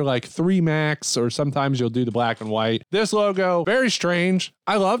 Normally you're like 3 max, or sometimes you'll do the black and white. This logo, very strange.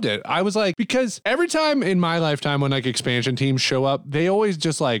 I loved it. I was like, because every time in my lifetime when like expansion teams show up, they always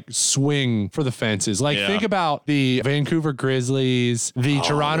just like swing for the fences. Like think about the Vancouver Grizzlies, the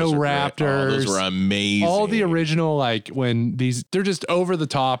Toronto Raptors. Those were amazing. All the original, like when they're just over the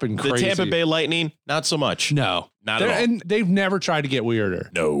top and crazy. The Tampa Bay Lightning, not so much. No. Not at all. And they've never tried to get weirder.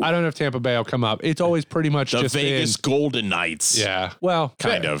 No. I don't know if Tampa Bay will come up. It's always pretty much the just Vegas Golden Knights. Yeah. Well,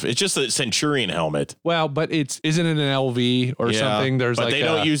 kind of. It's just a Centurion helmet. Well, but isn't it an LV or something? There's but like they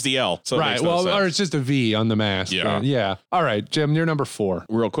don't use the L. So right. Well, or it's just a V on the mask. Yeah. Yeah. All right, Jim, you're number 4.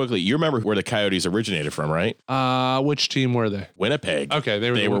 Real quickly, you remember where the Coyotes originated from, right? Which team were they? Winnipeg. Okay,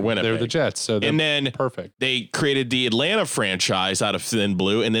 they were Winnipeg. They were the Jets. So and then perfect. They created the Atlanta franchise out of Thin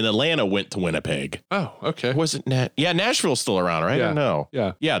Blue, and then Atlanta went to Winnipeg. Oh, okay. Was it Nashville's still around, right? Yeah. No.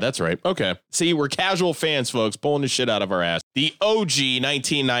 Yeah, that's right. Okay. See, we're casual fans, folks, pulling the shit out of our ass. The OG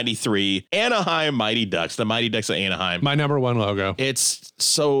 1993 Anaheim Mighty Ducks, the Mighty Ducks of Anaheim. My number 1 logo. It's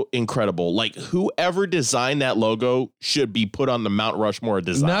so incredible. Like, whoever designed that logo should be put on the Mount Rushmore of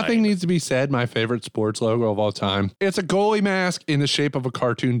design. Nothing needs to be said. My favorite sports logo of all time. It's a goalie mask in the shape of a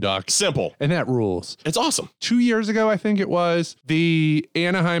cartoon duck. Simple. And that rules. It's awesome. 2 years ago, I think it was, the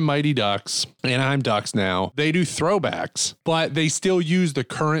Anaheim Mighty Ducks, Anaheim Ducks now, they do throwbacks, but they still use the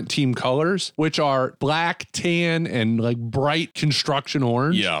current team colors, which are black, tan, and like bright construction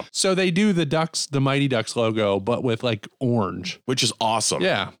orange. Yeah. So they do the Mighty Ducks logo, but with like orange. Which is awesome.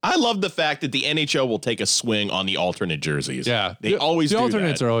 Yeah. I love the fact that the NHL will take a swing on the alternate jerseys. Yeah. They always do that. The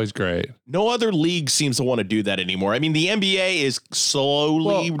alternates are always great. No other league seems to want to do that anymore. I mean, the NBA is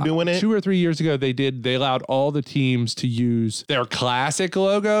slowly doing it. 2 or 3 years ago, they allowed all the teams to use their classic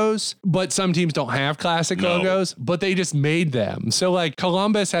logos, but some teams don't have classic logos, but they just made them. So like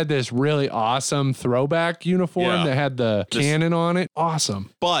Columbus had this really awesome throwback uniform that had the cannon on it.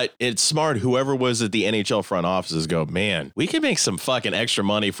 Awesome. But it's smart. Whoever was at the NHL front offices go, man, we can make some fucking extra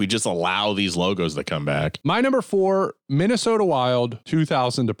money if we just allow these logos to come back. My number 4, Minnesota Wild,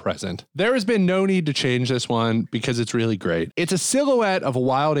 2000 to present. There has been no need to change this one because it's really great. It's a silhouette of a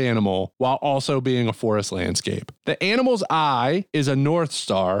wild animal while also being a forest landscape. The animal's eye is a North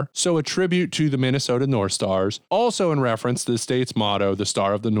Star, so a tribute to the Minnesota North Stars, also in reference to the state's motto, the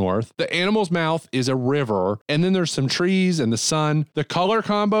Star of the North. The animal's mouth is a river, and then there's some trees and the sun. The color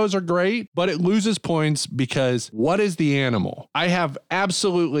combos are great, but it loses points because what is the animal? I have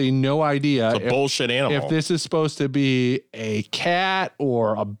absolutely no idea. It's a bullshit animal. If this is supposed to be a cat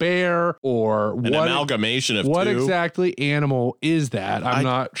or a bear or an amalgamation of what two. Exactly animal is that? I'm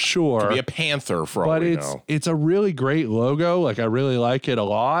not sure. Could be a panther for all we know. It's a really great logo. Like I really like it a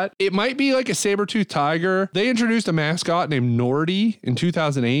lot. It might be like a saber-toothed tiger. They introduced a mascot named Nordy in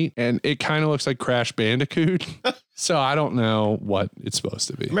 2008, and it kind of looks like Crash Bandicoot. So I don't know what it's supposed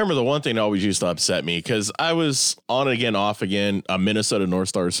to be. Remember the one thing that always used to upset me, because I was on again, off again, a Minnesota North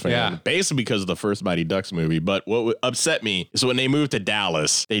Stars fan, basically because of the first Mighty Ducks movie. But what upset me is when they moved to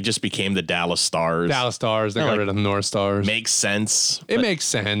Dallas, they just became the Dallas Stars. Dallas Stars. They got rid of the North Stars. Makes sense. It makes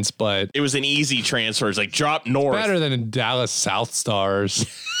sense, but it was an easy transfer. It's like drop North. Better than Dallas South Stars.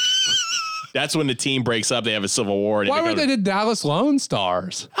 That's when the team breaks up. They have a civil war. Why weren't they the Dallas Lone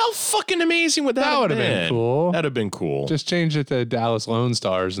Stars? How fucking amazing would that have been? That would have been cool. That'd have been cool. Just change it to Dallas Lone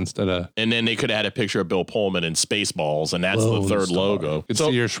Stars instead of... And then they could have had a picture of Bill Pullman in Spaceballs, and that's Lone the third Star. logo. You can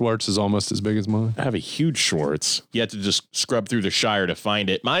see your Schwartz is almost as big as mine. I have a huge Schwartz. You have to just scrub through the Shire to find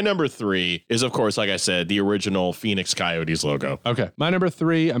it. My number 3 is, of course, like I said, the original Phoenix Coyotes logo. Okay. My number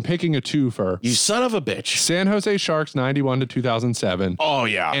 3, I'm picking a twofer. You son of a bitch. San Jose Sharks 91 to 2007. Oh,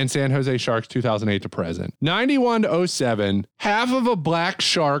 yeah. And San Jose Sharks Sharks 2008 to present. 91 to 07, half of a black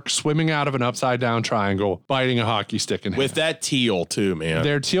shark swimming out of an upside down triangle, biting a hockey stick in half. With that teal too, man.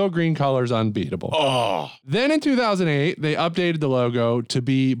 Their teal green colors unbeatable. Oh. Then in 2008, they updated the logo to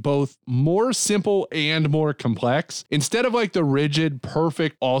be both more simple and more complex. Instead of like the rigid,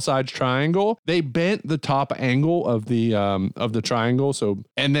 perfect all sides triangle, they bent the top angle of the triangle. So,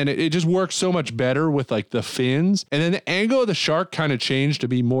 and then it just works so much better with like the fins. And then the angle of the shark kind of changed to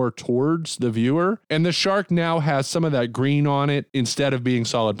be more towards the viewer. And the shark now has some of that green on it instead of being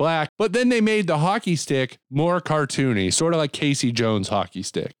solid black. But then they made the hockey stick more cartoony, sort of like Casey Jones hockey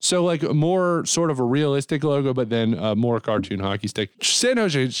stick. So like more sort of a realistic logo, but then a more cartoon hockey stick. San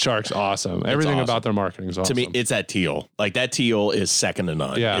Jose Sharks, awesome. Everything about their marketing is awesome. To me, it's that teal. Like that teal is second to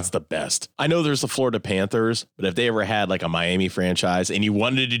none. Yeah. It's the best. I know there's the Florida Panthers, but if they ever had like a Miami franchise and you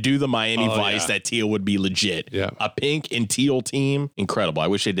wanted to do the Miami Vice, that teal would be legit. Yeah. A pink and teal team, incredible. I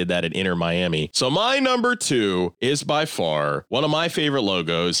wish they did that at Inter Miami. So my number 2 is by far one of my favorite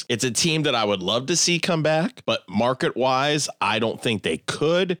logos. It's a team that I would love to see come back, but market wise, I don't think they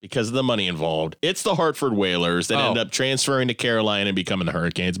could because of the money involved. It's the Hartford Whalers that end up transferring to Carolina and becoming the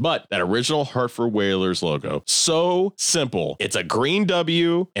Hurricanes. But that original Hartford Whalers logo, so simple. It's a green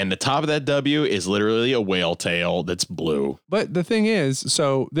W, and the top of that W is literally a whale tail that's blue. But the thing is,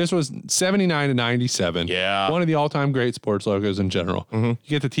 so this was 79 to 97. Yeah. One of the all-time great sports logos in general. You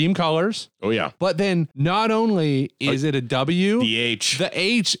get the team colors. Oh, yeah. But then not only is it a W, the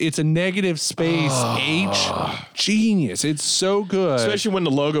H, it's a negative space H. Genius. It's so good. Especially when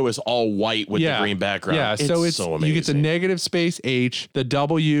the logo is all white with the green background. Yeah, so it's so amazing. You get the negative space H, the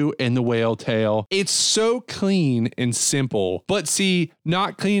W, and the whale tail. It's so clean and simple. But see,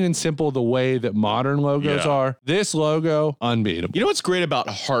 not clean and simple the way that modern logos are. This logo, unbeatable. You know what's great about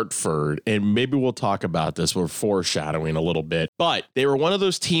Hartford, and maybe we'll talk about this, we're foreshadowing a little bit, but they were one of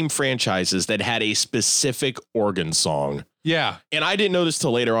those team franchises that had a specific organ song. Yeah. And I didn't know this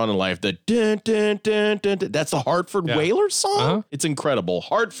till later on in life. The dun, dun, dun, dun, dun, that's the Hartford Whalers song. It's incredible.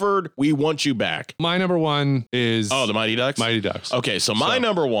 Hartford, we want you back. My number 1 is... Oh, the Mighty Ducks? Mighty Ducks. Okay, so my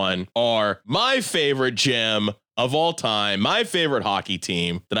number 1 are my favorite gem of all time, my favorite hockey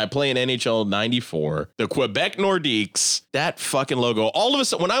team that I play in NHL 94, the Quebec Nordiques. That fucking logo. All of a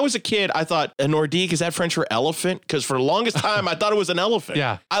sudden, when I was a kid, I thought a Nordique, is that French for elephant? Because for the longest time, I thought it was an elephant.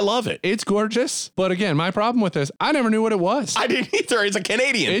 Yeah. I love it. It's gorgeous. But again, my problem with this, I never knew what it was. I didn't either. It's a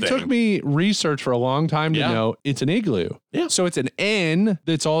Canadian thing. It took me research for a long time to know it's an igloo. Yeah. So it's an N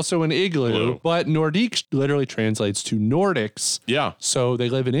that's also an igloo, but Nordique literally translates to Nordics. Yeah. So they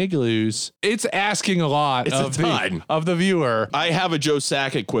live in igloos. It's asking a lot of the viewer. I have a Joe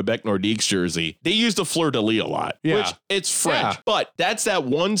Sakic Quebec Nordiques jersey. They use the fleur-de-lis a lot, which it's French, but that's that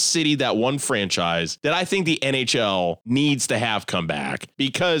one city, that one franchise that I think the NHL needs to have come back,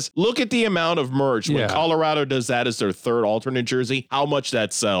 because look at the amount of merch when Colorado does that as their third alternate jersey, how much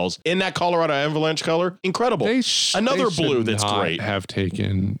that sells in that Colorado Avalanche color. Incredible. Another blue that's great. Have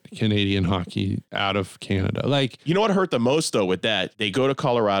taken Canadian hockey out of Canada. Like, you know what hurt the most though with that? They go to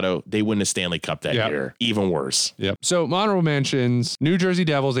Colorado, they win the Stanley Cup that year. Even worse. Yep. So honorable mentions: New Jersey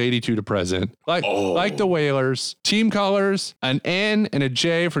Devils 82 to present. Like the Whalers. Team colors: an N and a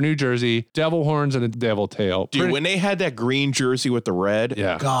J for New Jersey, devil horns and a devil tail. Dude, when they had that green jersey with the red,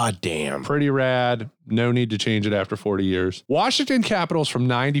 god damn. Pretty rad. No need to change it after 40 years. Washington Capitals from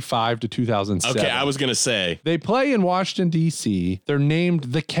 95 to 2007. Okay, I was going to say. They play in Washington, D.C. They're named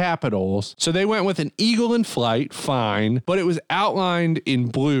the Capitals. So they went with an eagle in flight, fine, but it was outlined in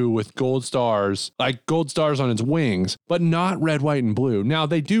blue with gold stars, like gold stars on its wings, but not red, white, and blue. Now,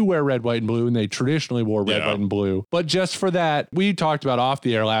 they do wear red, white, and blue, and they traditionally wore red, white, and blue. But just for that, we talked about off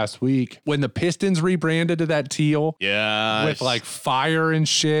the air last week, when the Pistons rebranded to that teal. Yeah. With like fire and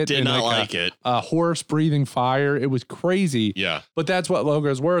shit. Did and not like it. A horse breathing fire. It was crazy. Yeah. But that's what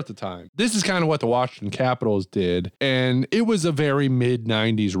logos were at the time. This is kind of what the Washington Capitals did. And it was a very mid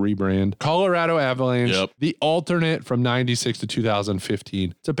 90s rebrand. Colorado Avalanche, the alternate from 96 to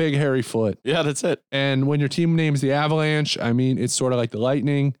 2015. It's a big hairy foot. Yeah, that's it. And when your team names the Avalanche, I mean, it's sort of like the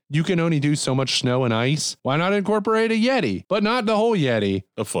Lightning. You can only do so much snow and ice. Why not incorporate a Yeti? But not the whole Yeti.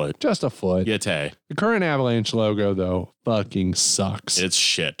 A foot. Just a foot. Yeti. The current Avalanche logo, though, fucking sucks. It's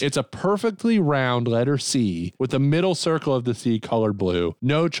shit. It's a perfectly round letter C with the middle circle of the C colored blue.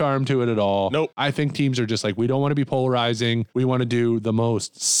 No charm to it at all. Nope. I think teams are just like, we don't want to be polarizing. We want to do the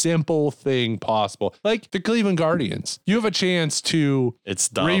most simple thing possible. Like the Cleveland Guardians. You have a chance to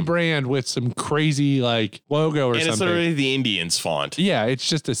rebrand with some crazy like logo or something. And it's literally the Indians font. Yeah, it's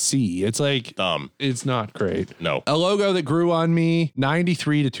just a C. It's like dumb. It's not great. No. A logo that grew on me,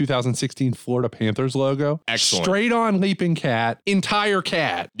 93 to 2016 Florida Panthers logo. Excellent. Straight on leaping cat, entire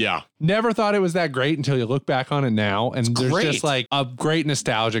cat. Yeah. Never thought it was that great until you look back on it now. And there's great. just like a great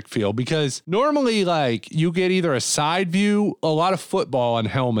nostalgic feel because normally like you get either a side view, a lot of football on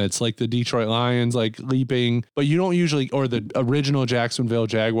helmets, like the Detroit Lions, like leaping, but you don't usually, or the original Jacksonville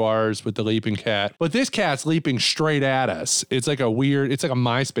Jaguars with the leaping cat. But this cat's leaping straight at us. It's like a weird, it's like a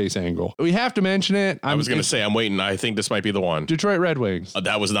MySpace angle. We have to mention it. I was going to say, I'm waiting. I think this might be the one. Detroit Red Wings.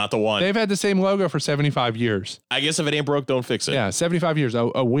 That was not the one. They've had the same logo for 75 years. I guess if it ain't broke, don't fix it. Yeah, 75 years.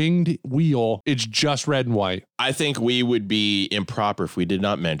 A winged wheel. It's just red and white. I think we would be improper if we did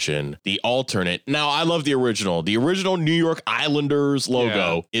not mention the alternate. Now, I love the original. The original New York Islanders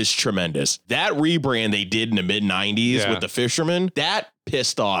logo is tremendous. That rebrand they did in the mid-90s with the fisherman, that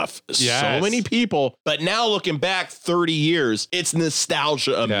pissed off so many people. But now looking back 30 years, it's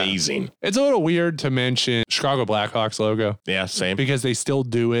nostalgia amazing. It's a little weird to mention Chicago Blackhawks logo. Yeah, same. Because they still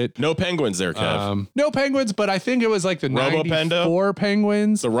do it. No Penguins there, Kev. No Penguins, but I think it was like the Robo 94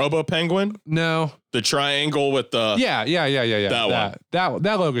 Penguins. The Robo Penguin? No. The triangle with the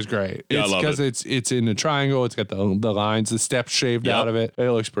That logo is great. Yeah, It's I love because it's in a triangle. It's got the lines, the steps shaved out of it. It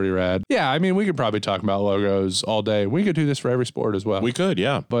looks pretty rad. Yeah, I mean, we could probably talk about logos all day. We could do this for every sport as well. We could,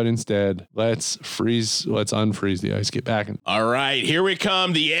 yeah. But instead, let's unfreeze the ice. Get back. All right, here we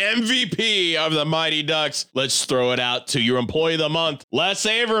come. The MVP of the Mighty Ducks. Let's throw it out to your employee of the month, Les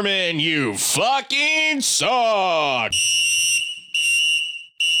Averman. You fucking suck.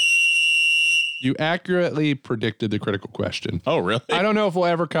 You accurately predicted the critical question. Oh, really? I don't know if we'll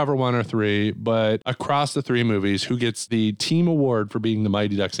ever cover one or three, but across the three movies, who gets the team award for being the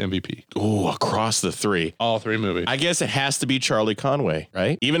Mighty Ducks MVP? Oh, across the three. All three movies. I guess it has to be Charlie Conway,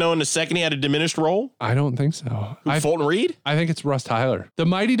 right? Even though in the second he had a diminished role? I don't think so. Fulton Reed? I think it's Russ Tyler. The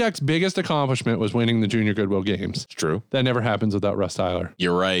Mighty Ducks' biggest accomplishment was winning the Junior Goodwill Games. It's true. That never happens without Russ Tyler.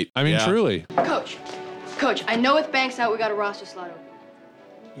 You're right. I mean, truly. Coach, I know with Banks out, we got a roster slot open.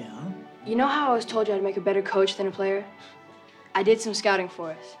 Yeah? You know how I was told you how to make a better coach than a player? I did some scouting for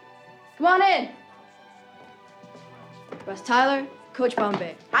us. Come on in. Russ Tyler, Coach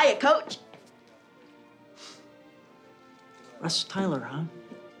Bombay. Hiya, Coach. Russ Tyler, huh?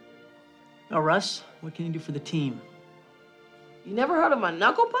 Oh, Russ, what can you do for the team? You never heard of my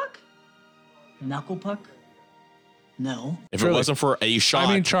knuckle puck? Knuckle puck? No. If it wasn't for a shot.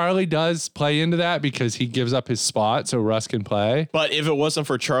 I mean, Charlie does play into that because he gives up his spot so Russ can play. But if it wasn't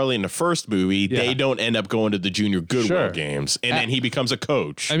for Charlie in the first movie, they don't end up going to the Junior Goodwill Games. And then he becomes a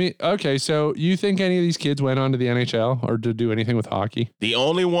coach. I mean, okay, so you think any of these kids went on to the NHL or to do anything with hockey? The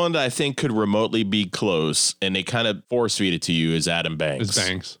only one that I think could remotely be close, and they kind of force feed it to you, is Adam Banks.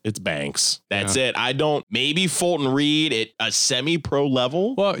 It's Banks. That's it. I don't, maybe Fulton Reed at a semi-pro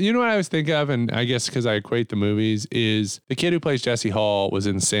level. Well, you know what I was thinking of, and I guess because I equate the movies, is the kid who plays Jesse Hall was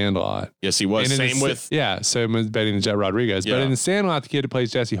in Sandlot. Yes, he was. Same with Benny the Jet Rodriguez. But in the Sandlot, the kid who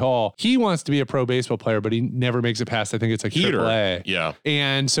plays Jesse Hall, he wants to be a pro baseball player, but he never makes it past, I think it's like AAA. Yeah.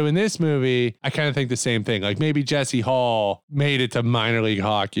 And so in this movie, I kind of think the same thing. Like maybe Jesse Hall made it to minor league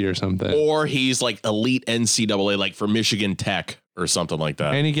hockey or something. Or he's like elite NCAA, like for Michigan Tech or something like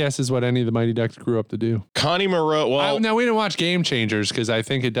that. Any guesses what any of the Mighty Ducks grew up to do? Connie Moreau. Well, no, we didn't watch Game Changers because I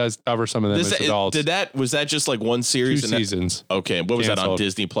think it does cover some of them as adults. Was that just like one series? 2 seasons. Okay. What was that on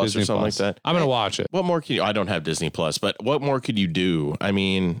Disney Plus or something like that? I'm going to watch it. What more can you, I don't have Disney Plus, but what more could you do? I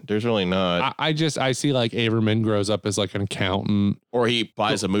mean, there's really not. I see like Averman grows up as like an accountant. Or he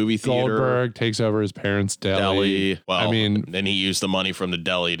buys a movie theater. Goldberg takes over his parents' deli. Well, I mean, then he used the money from the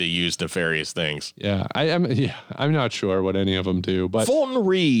deli to use nefarious things. Yeah. I'm not sure what any of them do, but Fulton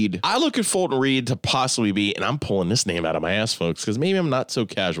Reed. I look at Fulton Reed to possibly be, and I'm pulling this name out of my ass, folks, because maybe I'm not so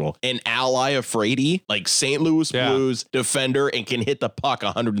casual, an ally of Frady, like St. Louis Blues defender, and can hit the puck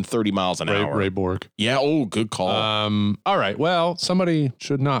 130 miles an hour. Ray Bork. Yeah. Oh, good call. All right. Well, somebody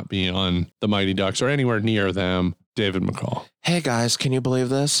should not be on the Mighty Ducks or anywhere near them. David McCall. Hey guys, can you believe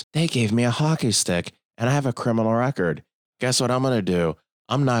this? They gave me a hockey stick and I have a criminal record. Guess what I'm going to do?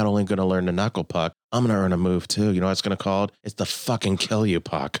 I'm not only going to learn the knuckle puck, I'm going to earn a move too. You know what it's going to call it? It's the fucking kill you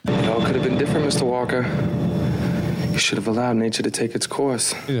puck. It all could have been different, Mr. Walker. You should have allowed nature to take its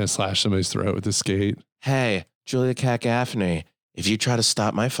course. He's going to slash somebody's throat with a skate. Hey, Julia Cat Gaffney, if you try to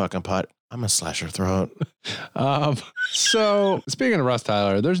stop my fucking putt, I'm going to slash her throat. So speaking of Russ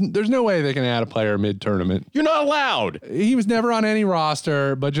Tyler, there's no way they can add a player mid-tournament. You're not allowed. He was never on any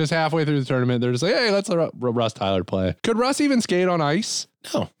roster, but just halfway through the tournament, they're just like, hey, let's let Russ Tyler play. Could Russ even skate on ice?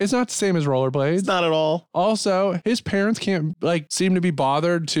 No. It's not the same as rollerblades. It's not at all. Also, his parents can't seem to be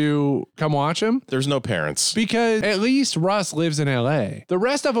bothered to come watch him. There's no parents. Because at least Russ lives in LA. The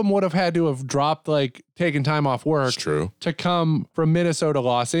rest of them would have had to have dropped taken time off work to come from Minnesota to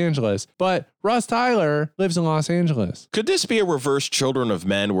Los Angeles. But Russ Tyler lives in Los Angeles. Could this be a reverse Children of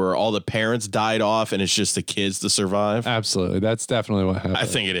Men where all the parents died off and it's just the kids to survive? Absolutely. That's definitely what happened. I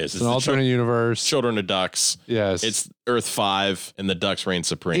think it is. It's an alternate universe. Children of Ducks. Yes. It's Earth 5 and the Ducks reign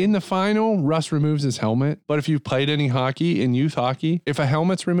supreme. In the final, Russ removes his helmet. But if you've played any hockey in youth hockey, if a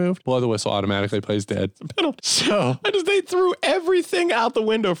helmet's removed, blow the whistle, automatically plays dead. So they threw everything out the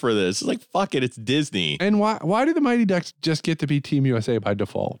window for this. It's like, fuck it, it's Disney. And why do the Mighty Ducks just get to be Team USA by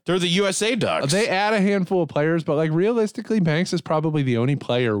default? They're the USA Ducks. They add a handful of players, but like realistically, Banks is probably the only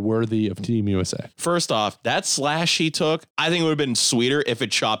player worthy of Team USA. First off, that slash he took, I think it would have been sweeter if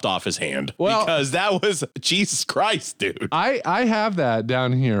it chopped off his hand. Well, because that was, Jesus Christ, dude. I have that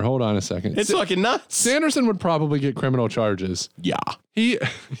down here. Hold on a second. It's fucking nuts. Sanderson would probably get criminal charges. Yeah. He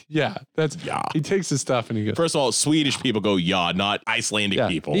takes his stuff and he goes. First of all, Swedish people go not Icelandic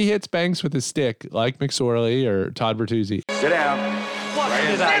people. He hits Banks with his stick like McSorley or Todd Bertuzzi. Sit down. What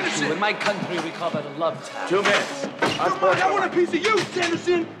did I do? In my country, we call that a love tap. 2 minutes. I want a piece of you,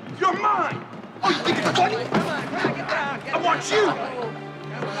 Sanderson. You're mine. Oh, you think it's funny? I want you.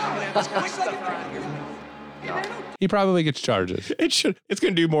 He probably gets charges. It's going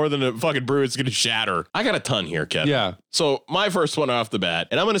to do more than a fucking brew. It's going to shatter. I got a ton here, Kevin. Yeah. So my first one off the bat,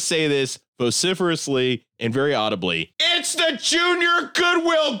 and I'm going to say this vociferously and very audibly. It's the Junior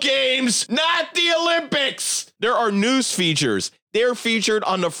Goodwill Games, not the Olympics. There are news features. They're featured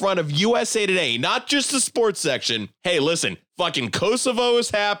on the front of USA Today, not just the sports section. Hey, listen, fucking Kosovo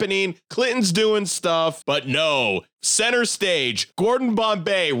is happening. Clinton's doing stuff, but no. Center stage, Gordon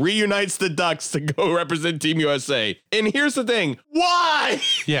Bombay reunites the Ducks to go represent Team USA. And here's the thing. Why?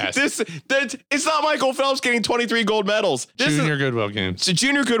 Yes. It's not Michael Phelps getting 23 gold medals. Junior Goodwill Games. It's the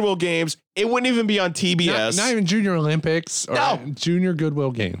Junior Goodwill Games. It wouldn't even be on TBS. Not even Junior Olympics or Junior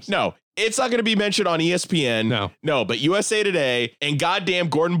Goodwill Games. No. It's not going to be mentioned on ESPN. No, but USA Today and goddamn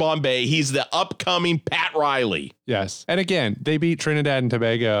Gordon Bombay, he's the upcoming Pat Riley. Yes. And again, they beat Trinidad and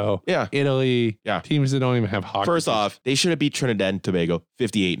Tobago. Yeah. Italy. Yeah. Teams that don't even have hockey. First off, they should have beat Trinidad and Tobago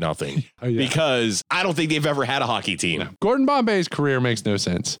 58-0 because I don't think they've ever had a hockey team. No. Gordon Bombay's career makes no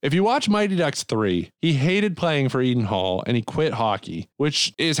sense. If you watch Mighty Ducks 3, he hated playing for Eden Hall and he quit hockey,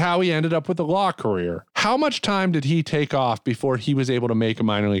 which is how he ended up with a law career. How much time did he take off before he was able to make a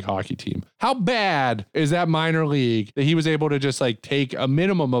minor league hockey team? How bad is that minor league that he was able to just like take a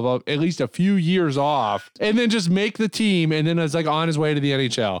minimum of at least a few years off and then just make the team and then is like on his way to the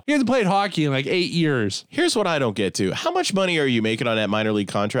NHL? He hasn't played hockey in like 8 years. Here's what I don't get to. How much money are you making on that minor league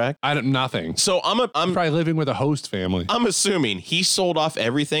contract? Nothing. So I'm probably living with a host family. I'm assuming he sold off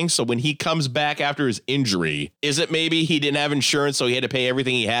everything. So when he comes back after his injury, is it maybe he didn't have insurance so he had to pay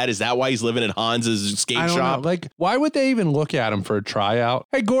everything he had? Is that why he's living at Hans's skate shop? Know. Like, why would they even look at him for a tryout?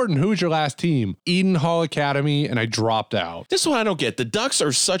 Hey, Gordon, who's your last team? Eden Hall Academy, and I dropped out. This is what I don't get. The Ducks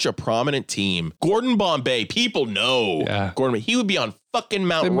are such a prominent team. Gordon Bombay, people know. Yeah. Gordon, he would be on fucking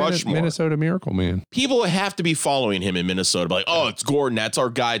Mount Rushmore. Minnesota Miracle Man. People have to be following him in Minnesota. Like, oh, it's Gordon. That's our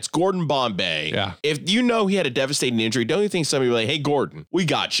guy. It's Gordon Bombay. Yeah. If you know he had a devastating injury, don't you think somebody would be like, hey, Gordon, we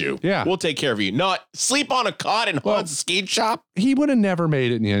got you. Yeah. We'll take care of you. Not sleep on a cot in Hans's skate shop. He would have never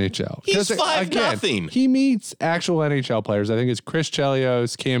made it in the NHL. He's 5-0. He meets actual NHL players. I think it's Chris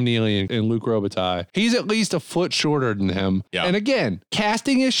Chelios, Cam Neely, and Luc Robitaille. He's at least a foot shorter than him. Yeah. And again,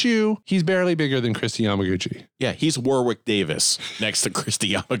 casting issue, he's barely bigger than Christy Yamaguchi. Yeah, he's Warwick Davis next to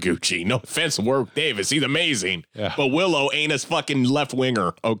Christy Yamaguchi. No offense to Warwick Davis. He's amazing. Yeah. But Willow ain't a fucking left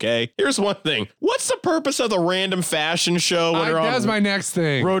winger, okay? Here's one thing. What's the purpose of the random fashion show when they're on That's my next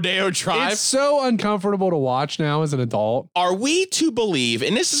thing. Rodeo Drive? It's so uncomfortable to watch now as an adult. Are we to believe,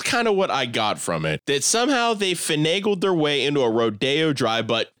 and this is kind of what I got from it, that somehow they finagled their way into a Rodeo Drive,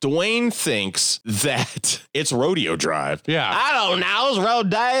 but Dwayne thinks that it's Rodeo Drive. Yeah. I don't know. It's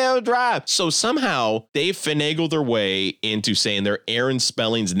Rodeo Drive. So somehow they finagled their way into saying they're Aaron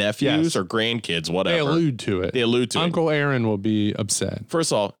Spelling's nephews or grandkids, whatever. They allude to it. Uncle Aaron will be upset.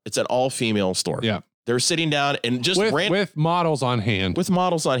 First of all, it's an all-female store. Yeah. They're sitting down and just with models on hand. With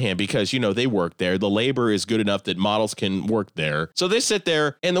models on hand because, you know, they work there. The labor is good enough that models can work there. So they sit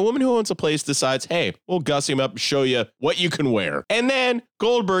there and the woman who owns the place decides, hey, we'll guss him up and show you what you can wear. And then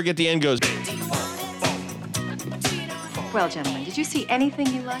Goldberg at the end goes, well, gentlemen, did you see anything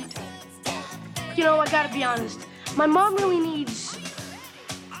you liked? You know, I gotta be honest. My mom really needs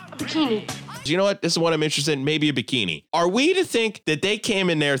a bikini. you know what? This is what I'm interested in. Maybe a bikini. Are we to think that they came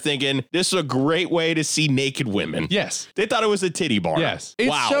in there thinking this is a great way to see naked women? Yes. They thought it was a titty bar. Yes.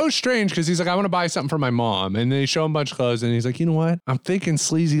 It's so strange because he's like, I want to buy something for my mom. And they show him a bunch of clothes and he's like, you know what? I'm thinking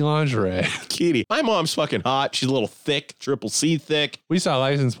sleazy lingerie. Kitty. My mom's fucking hot. She's a little thick, triple C thick. We saw a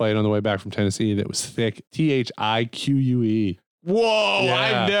license plate on the way back from Tennessee that was thick. THIQUE. Whoa,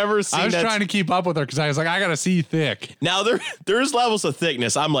 Yeah. I've never seen I was that. trying to keep up with her because I was like, I got to see thick. Now, there's levels of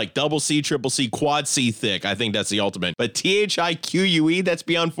thickness. I'm like double C, triple C, quad C thick. I think that's the ultimate. But THIQUE, that's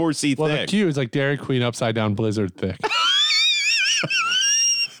beyond 4C Well, the thick. Q is like Dairy Queen upside down blizzard thick.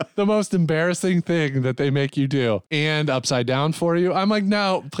 The most embarrassing thing that they make you do and upside down for you. I'm like,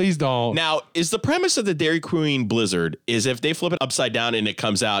 no, please don't. Now, is the premise of the Dairy Queen Blizzard is if they flip it upside down and it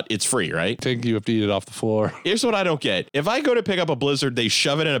comes out, it's free, right? I think you have to eat it off the floor. Here's what I don't get. If I go to pick up a Blizzard, they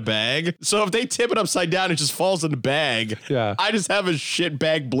shove it in a bag. So if they tip it upside down, it just falls in the bag. Yeah. I just have a shit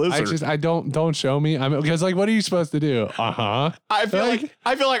bag Blizzard. I don't show me. Because like, what are you supposed to do? I feel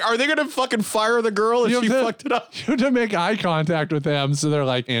like, are they going to fucking fire the girl if she fucked it up? You have to make eye contact with them. So they're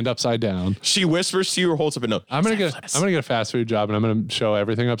like, and upside down. She whispers to you or holds up a note. I'm gonna get a fast food job and I'm gonna show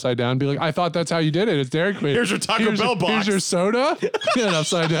everything upside down and be like, I thought that's how you did it. It's Dairy Queen. Here's your Taco Bell box. Here's your soda. And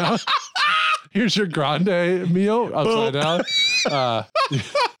upside down. Here's your grande meal upside down.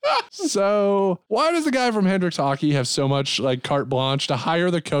 So why does the guy from Hendricks Hockey have so much like carte blanche to hire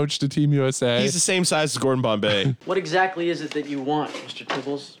the coach to Team USA? He's the same size as Gordon Bombay. What exactly is it that you want, Mr.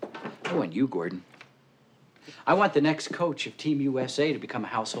 Tibbles? I want you, Gordon. I want the next coach of Team USA to become a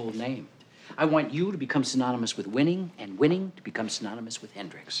household name. I want you to become synonymous with winning, and winning to become synonymous with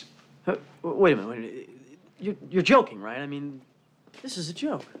Hendricks. Wait a minute. You're joking, right? I mean, this is a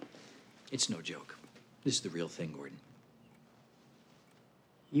joke. It's no joke. This is the real thing, Gordon.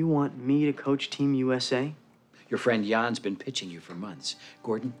 You want me to coach Team USA? Your friend Jan's been pitching you for months.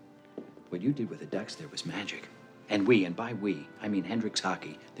 Gordon, what you did with the Ducks there was magic. And we, and by we, I mean Hendricks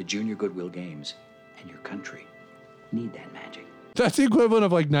Hockey, the Junior Goodwill Games, and your country need that magic. That's the equivalent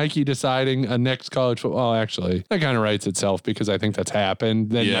of like Nike deciding a next college football. Actually, that kind of writes itself because I think that's happened.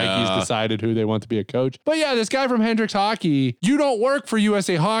 Then Nike's decided who they want to be a coach. But yeah, this guy from Hendricks Hockey, you don't work for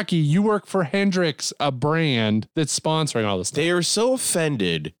USA Hockey. You work for Hendricks, a brand that's sponsoring all this stuff. They are so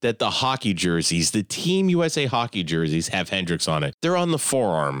offended that the hockey jerseys, the Team USA hockey jerseys, have Hendricks on it. They're on the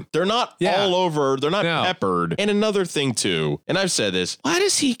forearm. They're not all over. They're not peppered. And another thing too, and I've said this, why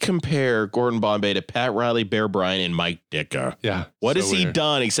does he compare Gordon Bombay to Pat Riley, Bear Bryant, and Mike Ditka? Yeah. What has he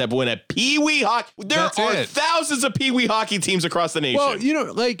done except win a Pee-wee hockey? There are thousands of Pee-wee hockey teams across the nation. Well, you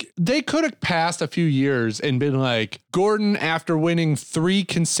know, like they could have passed a few years and been like, Gordon, after winning 3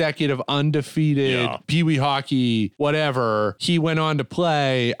 consecutive undefeated Pee-wee hockey, whatever, he went on to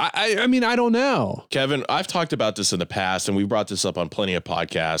play. I mean, I don't know. Kevin, I've talked about this in the past, and we brought this up on plenty of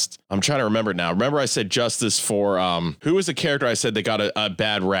podcasts. I'm trying to remember now. Remember I said justice for, who was the character I said that got a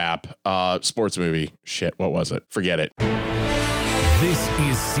bad rap? Sports movie. Shit, what was it? Forget it. This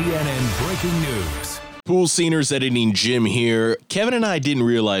is CNN Breaking News. Pool Sceners editing Jim here. Kevin and I didn't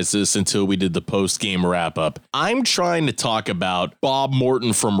realize this until we did the post-game wrap-up. I'm trying to talk about Bob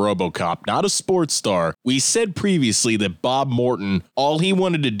Morton from RoboCop, not a sports star. We said previously that Bob Morton, all he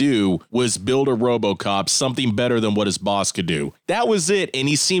wanted to do was build a RoboCop, something better than what his boss could do. That was it, and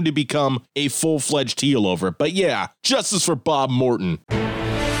he seemed to become a full-fledged heel over it. But yeah, justice for Bob Morton.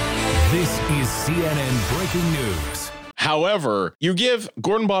 This is CNN Breaking News. However, you give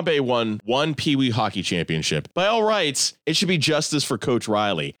Gordon Bombay one Pee-wee hockey championship. By all rights, it should be justice for Coach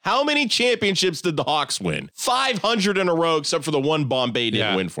Riley. How many championships did the Hawks win? 500 in a row, except for the one Bombay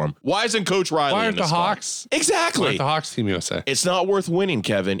didn't win for him. Why isn't Coach Riley Why in aren't the this Hawks? spot? Exactly. Why aren't the Hawks Team USA? It's not worth winning,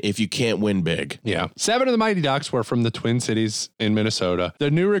 Kevin, if you can't win big. Yeah. 7 of the Mighty Ducks were from the Twin Cities in Minnesota.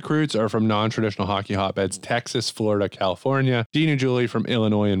 The new recruits are from non-traditional hockey hotbeds, Texas, Florida, California. Dean and Julie from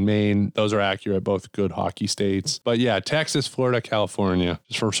Illinois and Maine. Those are accurate, both good hockey states. But yeah, Texas, Florida, California,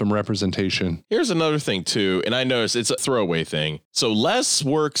 just for some representation. Here's another thing too, and I noticed it's a throwaway thing. So Les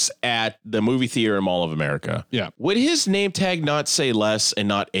works at the movie theater in Mall of America. Yeah. Would his name tag not say Les and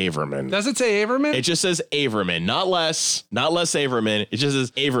not Averman? Does it say Averman? It just says Averman, not Les Averman. It just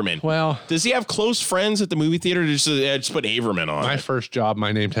says Averman. Well, does he have close friends at the movie theater? To just put Averman on. My first job,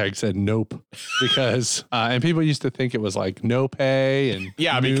 my name tag said Nope, because and people used to think it was like no pay and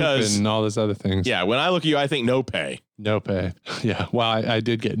because and all those other things. Yeah, when I look at you, I think no pay. No pay. Yeah. Well, I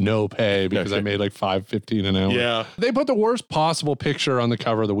did get no pay because I made like $5.15 an hour. Yeah. They put the worst possible picture on the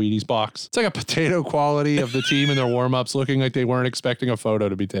cover of the Wheaties box. It's like a potato quality of the team in their warm-ups, looking like they weren't expecting a photo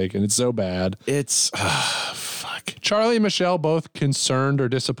to be taken. It's so bad. It's Charlie and Michelle both concerned or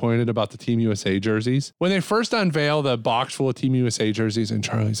disappointed about the Team USA jerseys. When they first unveil the box full of Team USA jerseys, and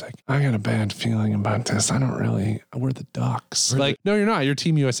Charlie's like, I got a bad feeling about this. We're the Ducks. No, you're not. You're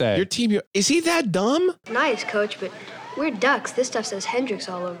Team USA. Your team. Is he that dumb? Nice, Coach, but we're Ducks. This stuff says Hendricks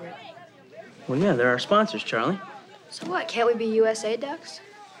all over it. Well, yeah, they're our sponsors, Charlie. So what? Can't we be USA Ducks?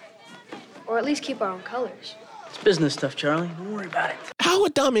 Or at least keep our own colors? It's business stuff, Charlie. Don't worry about it. How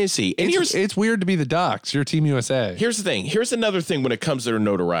dumb is he? And It's weird to be the Ducks. You're Team USA. Here's the thing. Here's another thing when it comes to their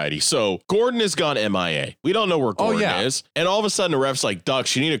notoriety. So Gordon has gone MIA. We don't know where Gordon is. And all of a sudden the ref's like,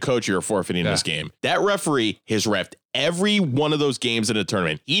 Ducks, you need a coach or you're forfeiting this game. That referee has reffed every one of those games in a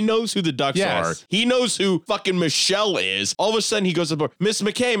tournament. He knows who the Ducks are. He knows who fucking Michelle is. All of a sudden he goes up, Miss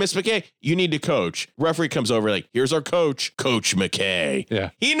McKay, you need to coach. Referee comes over like, here's our coach, Coach McKay.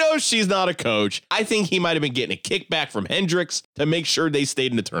 Yeah. He knows she's not a coach. I think he might have been getting a kickback from Hendricks to make sure they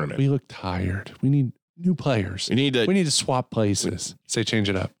stayed in the tournament. We look tired. We need new players. We need to swap places. Say change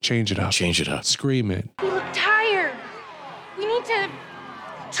it up. Change it up. Change it up. Scream it. We look tired. We need to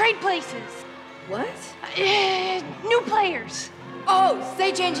trade places. What? New players. Oh,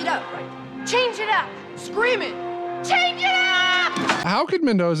 say change it up. Right. Change it up. Scream it. Change it up! How could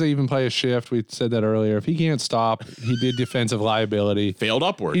Mendoza even play a shift? We said that earlier. If he can't stop, he did defensive liability. Failed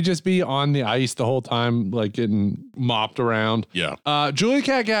upward. He'd just be on the ice the whole time, like getting mopped around. Yeah. Julia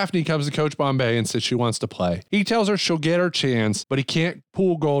Cat-Gaffney comes to Coach Bombay and says she wants to play. He tells her she'll get her chance, but he can't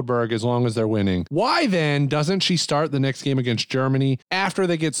pull Goldberg as long as they're winning. Why then doesn't she start the next game against Germany after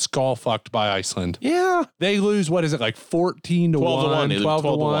they get skull fucked by Iceland? Yeah. They lose, what is it, like 14 to 1, 12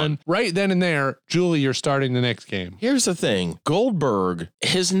 to 1. Right then and there, Julie, you're starting the next game. Here's the thing. Goldberg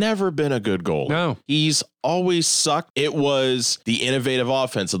has never been a good goalie. No. He's always sucked. It was the innovative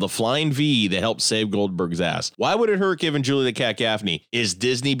offense of the flying V that helped save Goldberg's ass. Why would it hurt giving Julie the Cat Gaffney? Is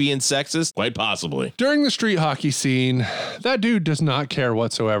Disney being sexist? Quite possibly. During the street hockey scene, that dude does not care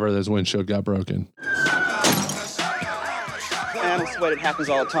whatsoever that his windshield got broken. I don't sweat. It happens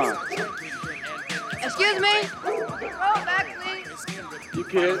all the time. Excuse me? Oh, back, please. You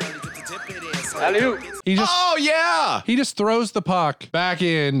kid. Alley-oop. He just throws the puck back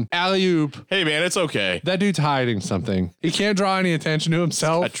in. Alley-oop. Hey, man, it's okay. That dude's hiding something. He can't draw any attention to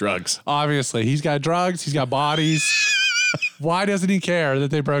himself. Got drugs. Obviously. He's got drugs. He's got bodies. Why doesn't he care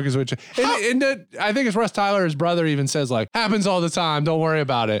that they broke his windshield? And I think it's Russ Tyler, his brother, even says, like, happens all the time. Don't worry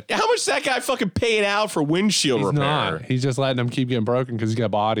about it. How much that guy fucking paying out for windshield repair? Not. He's just letting them keep getting broken because he's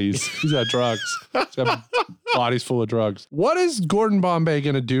got bodies. He's got drugs. He's got bodies full of drugs. What is Gordon Bombay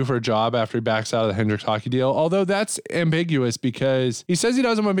going to do for a job after he backs out of the Hendricks hockey deal? Although that's ambiguous because he says he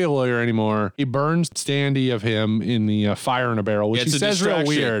doesn't want to be a lawyer anymore. He burns standee of him in the fire in a barrel, which he says real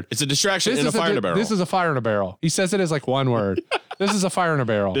weird. It's a distraction in a fire in a barrel. This is a fire in a barrel. He says it as like one word. This is a fire in a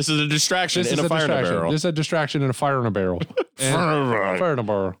barrel. This is a distraction in a fire in a barrel. This is a distraction in a fire in a barrel. Fire in a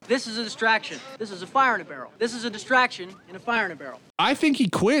barrel. This is a distraction. This is a fire in a barrel. This is a distraction in a fire in a barrel. I think he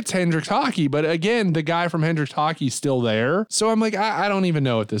quits Hendricks hockey, but again, the guy from Hendricks hockey is still there. So I'm like, I don't even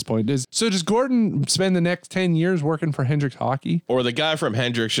know at this point. Does Gordon spend the next 10 years working for Hendricks hockey? Or the guy from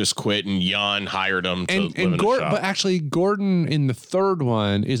Hendricks just quit and Jan hired him to live in the shop. But actually, Gordon in the third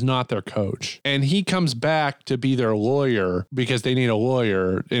one is not their coach. And he comes back to be their lawyer because they need a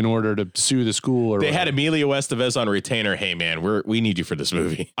lawyer in order to sue the school. They had Emilio Estevez on retainer. Hey, man, we need you for this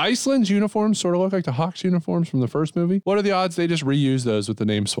movie. Iceland's uniforms sort of look like the Hawks uniforms from the first movie. What are the odds they just reuse those with the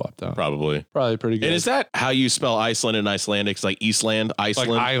name swapped out? Probably pretty good. And is that how you spell Iceland in Icelandic? It's like Eastland,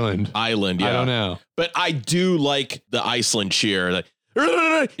 Iceland? Like island. Island, yeah. I don't know. But I do like the Iceland cheer. Like,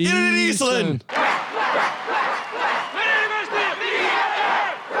 Eastland.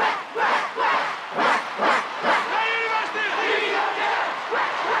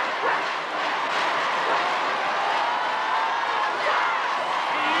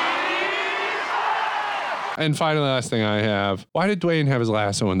 And finally, last thing I have. Why did Dwayne have his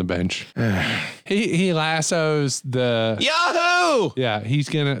lasso on the bench? he lassos the Yahoo! Yeah,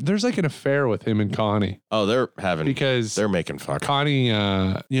 there's like an affair with him and Connie. Oh, they're making fuck. Connie,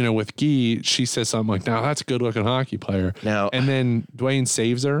 with Guy, she says something like, "Now that's a good looking hockey player." Now, and then Dwayne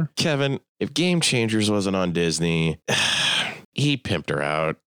saves her. Kevin, if Game Changers wasn't on Disney, he pimped her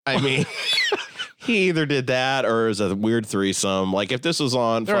out. I mean, he either did that or it was a weird threesome. Like if this was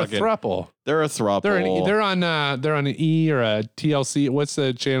on, they're a throuple. They're a throuple. They're on an E or a TLC. What's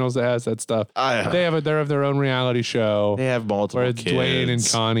the channels that has that stuff? They have their own reality show. They have multiple where it's kids. Dwayne and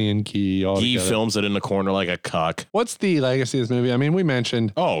Connie and Key all Key together. films it in the corner like a cuck. What's the legacy of this movie? I mean, we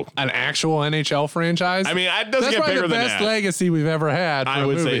mentioned an actual NHL franchise. I mean, it doesn't get bigger than that. That's the best legacy we've ever had. For I a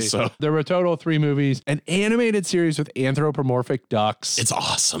would movie. say so. There were a total of 3 movies, an animated series with anthropomorphic ducks. It's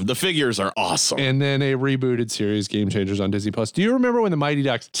awesome. The figures are awesome. And then a rebooted series, Game Changers on Disney Plus. Do you remember when the Mighty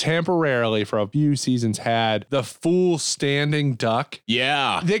Ducks temporarily Charlie, for a few seasons had the full standing duck.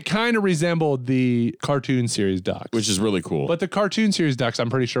 Yeah. That kind of resembled the cartoon series ducks. Which is really cool. But the cartoon series ducks, I'm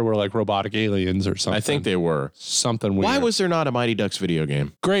pretty sure were like robotic aliens or something. I think they were. Something weird. Why was there not a Mighty Ducks video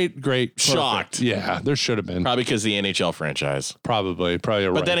game? Great. Shocked. Yeah, there should have been. Probably because the NHL franchise. Probably.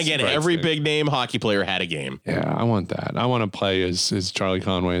 But then again, every big name hockey player had a game. Yeah, I want that. I want to play as Charlie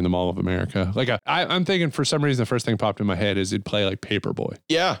Conway in the Mall of America. Like I'm thinking for some reason the first thing popped in my head is it'd play like Paperboy.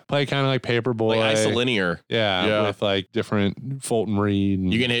 Yeah. Play kind of like Paperboy. Like isolinear. Yeah, with like different Fulton Reed.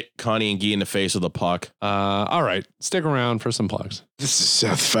 You can hit Connie and Guy in the face with a puck. All right. Stick around for some plugs. This is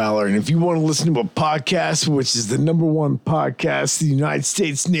Seth Fowler, and if you want to listen to a podcast, which is the #1 podcast in the United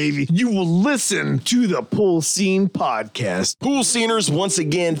States Navy, you will listen to the Pool Scene Podcast. Pool Sceners, once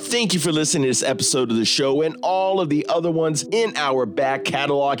again, thank you for listening to this episode of the show and all of the other ones in our back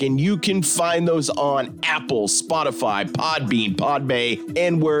catalog, and you can find those on Apple, Spotify, Podbean, Podbay,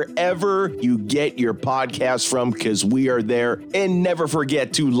 and wherever you get your podcasts from, because we are there. And never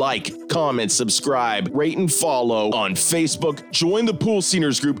forget to like, comment, subscribe, rate, and follow on Facebook. Join the Pool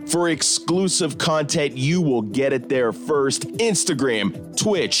Sceners group for exclusive content. You will get it there first. Instagram,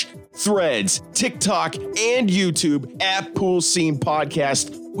 Twitch, Threads, TikTok, and YouTube at Pool Scene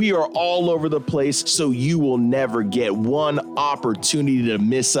Podcast. We are all over the place, so you will never get one opportunity to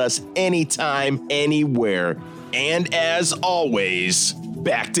miss us anytime, anywhere. And as always,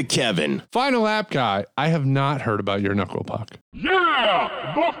 back to Kevin. Final lap guy. I have not heard about your knuckle puck.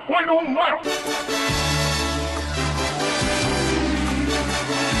 Yeah! The final lap!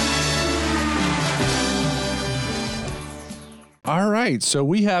 All right, so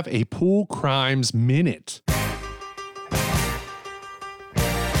we have a Pool Crimes Minute.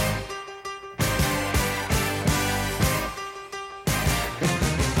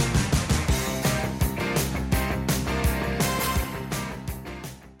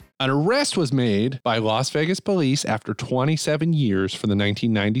 An arrest was made by Las Vegas police after 27 years for the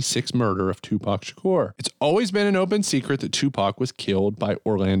 1996 murder of Tupac Shakur. It's always been an open secret that Tupac was killed by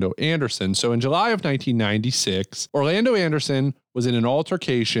Orlando Anderson. So in July of 1996, Orlando Anderson was in an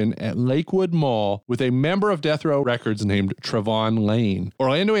altercation at Lakewood Mall with a member of Death Row Records named Trevon Lane.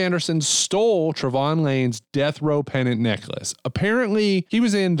 Orlando Anderson stole Trevon Lane's Death Row pennant necklace. Apparently, he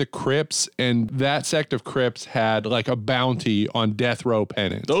was in the Crips, and that sect of Crips had like a bounty on Death Row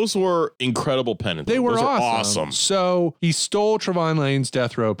pennants. Those were incredible pennants. They were Those awesome. So he stole Trevon Lane's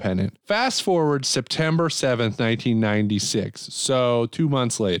Death Row pennant. Fast forward September 7th, 1996. So 2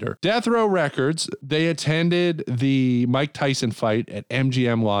 months later, Death Row Records, they attended the Mike Tyson fight at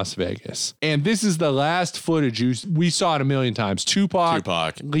MGM Las Vegas. And this is the last footage we saw it a million times. Tupac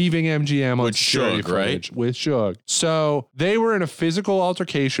leaving MGM on with security Suge, footage, right? with Suge. So they were in a physical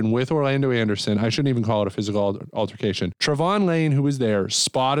altercation with Orlando Anderson. I shouldn't even call it a physical altercation. Trevon Lane, who was there,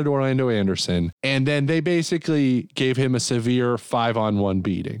 spotted Orlando Anderson, and then they basically gave him a severe 5-on-1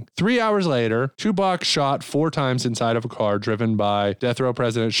 beating. 3 hours later, Tupac shot 4 times inside of a car driven by Death Row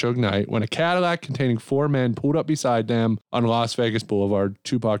President Suge Knight when a Cadillac containing 4 men pulled up beside them on Las Vegas Boulevard.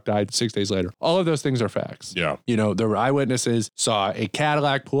 Tupac died 6 days later. All of those things are facts. Yeah. You know, there were eyewitnesses, saw a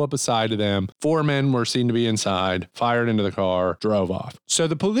Cadillac pull up beside of them. 4 men were seen to be inside, fired into the car, drove off. So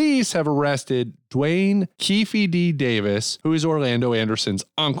the police have arrested Dwayne Keefe D. Davis, who is Orlando Anderson's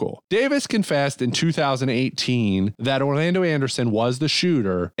uncle. Davis confessed in 2018 that Orlando Anderson was the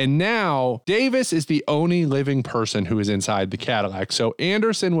shooter, and now Davis is the only living person who is inside the Cadillac. So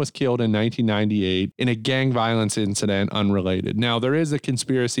Anderson was killed in 1998 in a gang violence incident unrelated. Now, there is a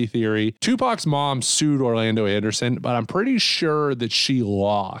conspiracy theory. Tupac's mom sued Orlando Anderson, but I'm pretty sure that she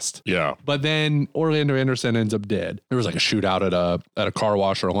lost. Yeah. But then Orlando Anderson ends up dead. There was like a shootout at a car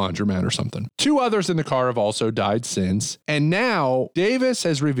wash or a laundromat or something. 2 others in the car have also died since. And now Davis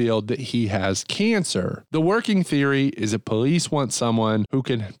has revealed that he has cancer. The working theory is that police want someone who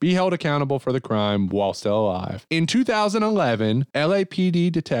can be held accountable for the crime while still alive. In 2011,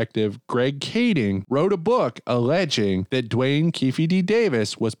 LAPD detective Greg Kading wrote a book alleging that Dwayne Keefe D.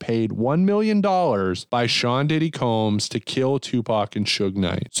 Davis was paid $1 million by Sean Diddy Combs to kill Tupac and Suge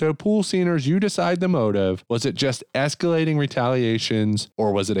Knight. So Pool Sceners, you decide the motive. Was it just escalating retaliations,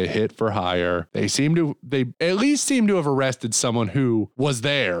 or was it a hit for hire? They at least seem to have arrested someone who was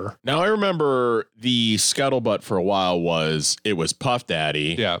there. Now, I remember the scuttlebutt for a while was Puff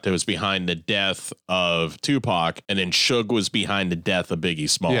Daddy that was behind the death of Tupac, and then Suge was behind the death of Biggie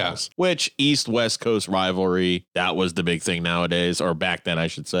Smalls, which East-West Coast rivalry, that was the big thing nowadays, or back then, I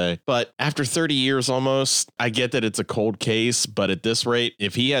should say. But after 30 years almost, I get that it's a cold case, but at this rate,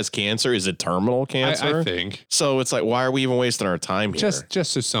 if he has cancer, is it terminal cancer? I think. So it's like, why are we even wasting our time here?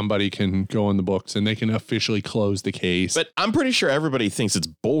 Just so somebody can go on the books and they can officially close the case. But I'm pretty sure everybody thinks it's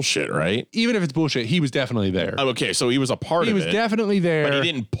bullshit, right? Even if it's bullshit, he was definitely there. Oh, okay, so he was a part of it. He was definitely there. But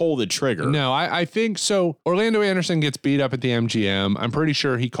he didn't pull the trigger. No, I think so. Orlando Anderson gets beat up at the MGM. I'm pretty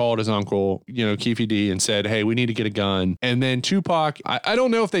sure he called his uncle, Keefe D, and said, hey, we need to get a gun. And then Tupac, I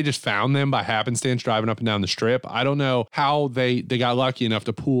don't know if they just found them by happenstance driving up and down the strip. I don't know how they got lucky enough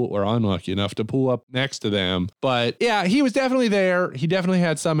to pull or unlucky enough to pull up next to them. But yeah, he was definitely there. He definitely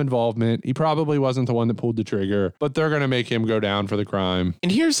had some involvement. He probably wasn't the one that pulled the trigger, but they're going to make him go down for the crime.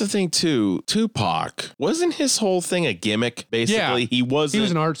 And here's the thing too, Tupac, wasn't his whole thing a gimmick, basically? Yeah. He was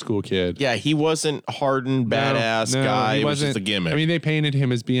an art school kid. Yeah, he wasn't hardened, badass guy. He was just a gimmick. I mean, they painted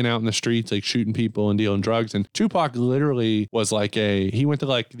him as being out in the streets, like shooting people and dealing drugs. And Tupac literally was like he went to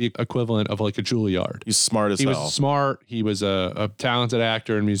like the equivalent of like a Juilliard. He's smart as hell. He was smart. He was a talented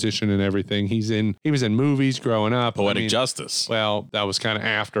actor and musician and everything. He was in movies growing up. Poetic Justice. Well, that was kind of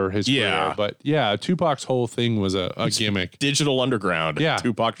after his career. But yeah, Tupac's whole thing was a gimmick. Digital Underground. Yeah.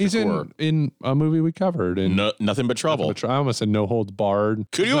 Tupac He's Shakur. in a movie we covered. Nothing But Trouble. I almost said No Holds Barred.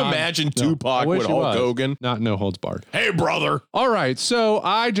 Could you imagine Tupac with Hulk Hogan? Not No Holds Barred. Hey, brother. All right. So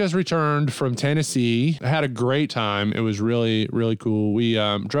I just returned from Tennessee. I had a great time. It was really, really cool. We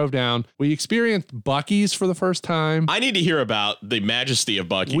drove down. We experienced Buc-ee's for the first time. I need to hear about the majesty of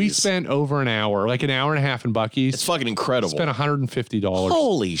Buc-ee's. We spent over an hour, like an hour and a half in Buc-ee's. It's fucking incredible. Spent $150.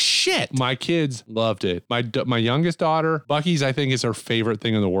 Holy shit. My kids loved it. My youngest daughter, Buc-ee's, I think, is her favorite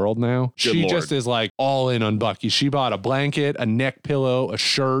thing in the world now. She just is like all in on Buc-ee's. She bought a blanket, a neck pillow, a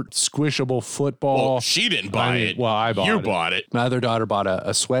shirt, squishable football. Well, she didn't buy it. Well, I bought it. You bought it. My other daughter bought a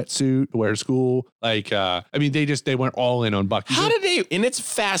sweatsuit to wear to school. Like, I mean, they went all in on Buc-ee's. How did they, and it's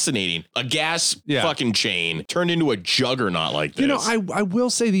fascinating, a gas fucking chain turned into a juggernaut like this. I will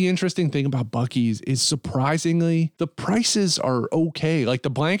say the interesting thing about Buc-ee's is surprisingly, the prices are okay. Like the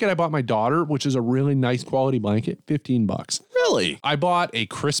blanket I bought my daughter, which is a really nice quality blanket, $15. Really? I bought a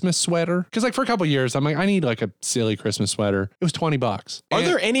Christmas sweater because like for a couple of years, I'm like, I need like a silly Christmas sweater. It was $20. Are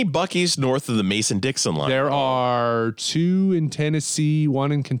there any Buc-ee's north of the Mason-Dixon line? There are 2 in Tennessee,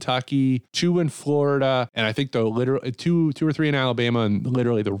 1 in Kentucky, 2 in Florida, and I think literally 2 or 3 in Alabama, and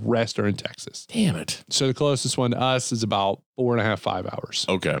literally the rest are in Texas. Damn it. So the closest one to us is about 4.5, 5 hours.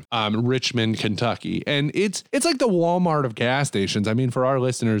 Okay. Richmond, Kentucky. And it's like the Walmart of gas stations. I mean, for our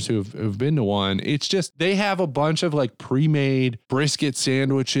listeners who've been to one, it's just, they have a bunch of like pre-made brisket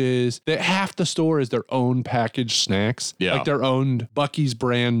sandwiches that half the store is their own packaged snacks. Yeah. Like their own Buc-ee's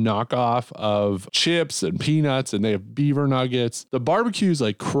brand knockoff of chips and peanuts, and they have beaver nuggets. The barbecue's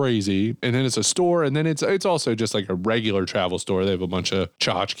like crazy. And then it's a store, and then it's also just like a regular travel store. They have a bunch of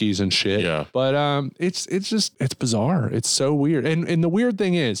tchotchkes and shit. Yeah. But it's bizarre. It's so weird. And the weird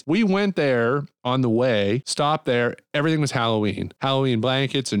thing is, we went there on the way, stopped there. Everything was Halloween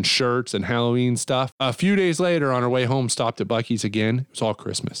blankets and shirts and Halloween stuff. A few days later on our way home, stopped at Buc-ee's again. It was all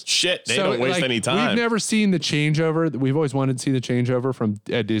Christmas. Shit, they don't waste any time. We've never seen the changeover. We've always wanted to see the changeover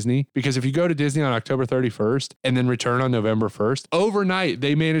at Disney, because if you go to Disney on October 31st and then return on November 1st, overnight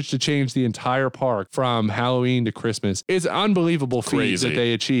they managed to change the entire park from Halloween to Christmas. It's an unbelievable feat that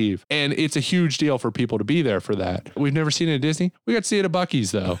they achieve. And it's a huge deal for people to be there for that. We've never seen it at Disney. We got to see it at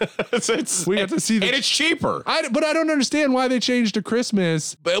Buc-ee's though. We got to see and it's cheaper. But I don't understand why they changed to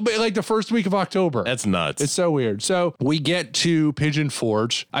Christmas, but like the first week of October. That's nuts. It's so weird. So we get to Pigeon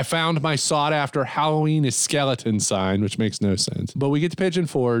Forge. I found my sought after Halloween is skeleton sign, which makes no sense. But we get to Pigeon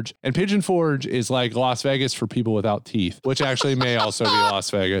Forge, and Pigeon Forge is like Las Vegas for people without teeth, which actually may also be Las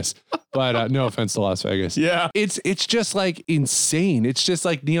Vegas. But no offense to Las Vegas. Yeah. It's just like insane. It's just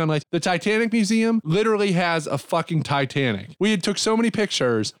like neon lights. The Titanic Museum literally has a fucking Titanic. We took so many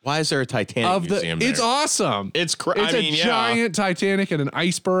pictures. Why is there a Titanic museum there? It's awesome. It's a giant Titanic and an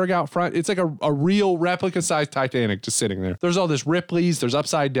iceberg out front. It's like a real replica sized Titanic just sitting there. There's all this Ripley's. There's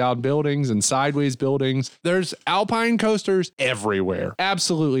upside down buildings and sideways buildings. There's alpine coasters everywhere.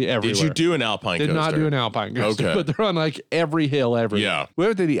 Absolutely everywhere. Did you do an alpine coaster? Did not do an alpine coaster. Okay. But they're on like every hill ever. Yeah. We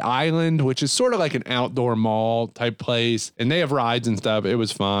went to the island, which is sort of like an outdoor mall type place, and they have rides and stuff. It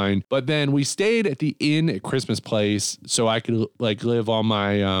was fine. But then we stayed at the inn at Christmas Place so I could like live on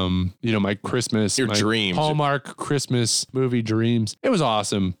my my Christmas, your my dreams, Hallmark Christmas movie dreams. It was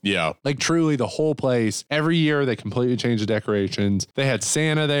awesome. Yeah. Like truly the whole place. Every year they completely changed the decorations. They had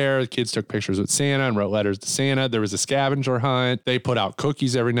Santa there. The kids took pictures with Santa and wrote letters to Santa. There was a scavenger hunt. They put out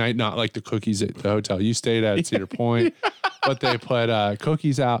cookies every night, not like the cookies at the hotel you stayed at Cedar Point. but they put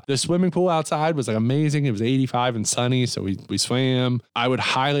cookies out. The swimming pool outside was like amazing. It was 85 and sunny, so we swam. I would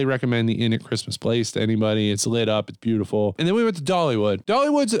highly recommend the Inn at Christmas Place to anybody. It's lit up. It's beautiful. And then we went to Dollywood.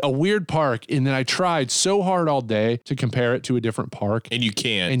 Dollywood's a weird park in that I tried so hard all day to compare it to a different park. And you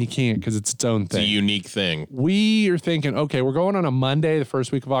can't. And you can't because it's its own thing. It's a unique thing. We are thinking, okay, we're going on a Monday, the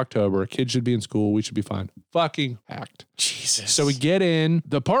first week of October. Kids should be in school. We should be fine. Fucking packed. Jesus. So we get in.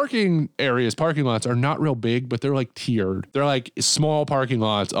 The parking lots are not real big, but they're like tiered. They're like small parking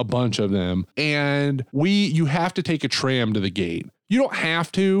lots, a bunch of them. And you have to take a tram to the gate. You don't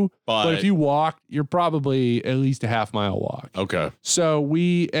have to, but if you walk, you're probably at least a half-mile walk. Okay. So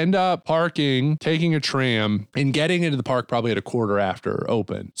we end up parking, taking a tram, and getting into the park probably at a quarter after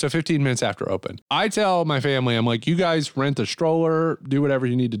open. So 15 minutes after open. I tell my family, I'm like, you guys rent a stroller, do whatever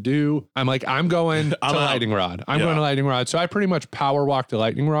you need to do. I'm like, I'm going to Lightning Rod. I'm going to Lightning Rod. So I pretty much power walk to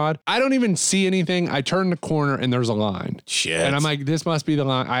Lightning Rod. I don't even see anything. I turn the corner and there's a line. Shit. And I'm like, this must be the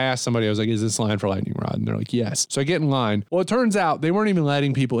line. I asked somebody, I was like, is this line for Lightning Rod? And they're like, yes. So I get in line. Well, it turns out they weren't even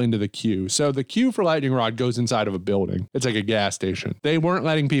letting people into the queue. So the queue for Lightning Rod goes inside of a building. It's like a gas station. They weren't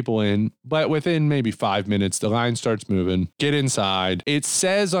letting people in, but within maybe 5 minutes, the line starts moving. Get inside. It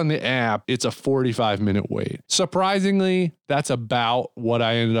says on the app, it's a 45-minute wait. Surprisingly, that's about what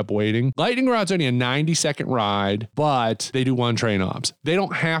I ended up waiting. Lightning Rod's only a 90-second ride, but they do one train ops. They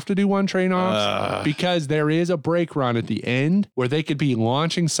don't have to do one train ops because there is a brake run at the end where they could be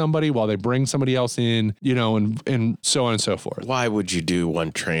launching somebody while they bring somebody else in, and so on and so forth. Why would you do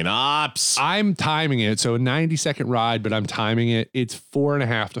one train ops? I'm timing it. So a 90-second ride, but I'm timing it. It's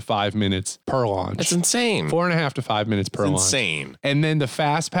 4.5 to 5 minutes per launch. That's insane. 4.5 to 5 minutes per launch. Insane. And then the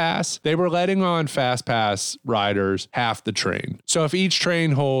Fast Pass, they were letting on Fast Pass riders half the train. So if each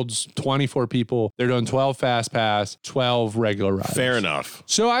train holds 24 people, they're doing 12 Fast Pass, 12 regular riders. Fair enough.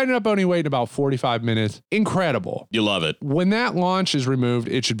 So I ended up only waiting about 45 minutes. Incredible. You love it. When that launch is removed,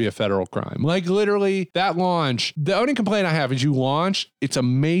 it should be a federal crime. Like literally that launch, the only complaint I have is you launch, it's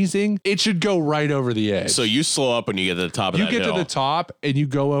amazing. It should go right over the edge. So you slow up when you get to the top of that hill. You get to the top and you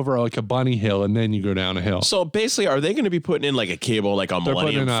go over like a bunny hill and then you go down a hill. So basically, are they going to be putting in like a cable, like a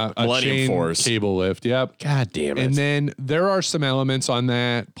Millennium chain Force cable lift? Yep. God damn it. And then there are some elements on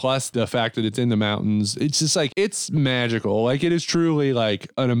that, plus the fact that it's in the mountains. It's just like, it's magical. Like it is truly like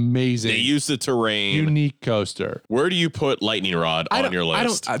an amazing. They use the terrain. Unique coaster. Where do you put Lightning Rod on your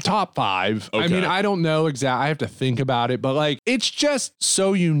list? Top 5. Okay. I mean, I don't know exactly. I have to think about it, but like, it's just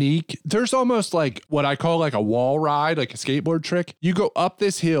so unique. There's almost like what I call like a wall ride, like a skateboard trick. You go up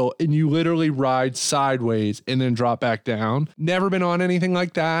this hill and you literally ride sideways and then drop back down. Never been on anything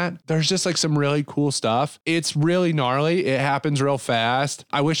like that. There's just like some really cool stuff. It's really gnarly. It happens real fast.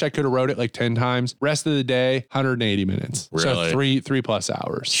 I wish I could have rode it like 10 times. Rest of the day, 180 minutes. Really? So 3+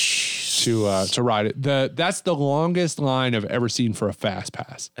 hours to ride it. That's the longest line I've ever seen for a Fast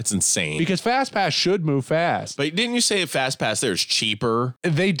Pass. That's insane. Because Fast Pass should move fast. But didn't you say a Fast Pass there is cheaper?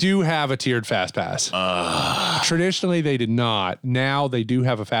 They do have a tiered Fast Pass. Traditionally, they did not. Now they do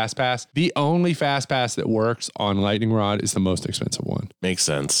have a Fast Pass. The only Fast Pass that works on Lightning Rod is the most expensive one. Makes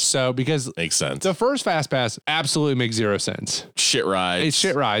sense. So because makes sense. The first Fast Pass absolutely makes 0 sense. Shit rides. It's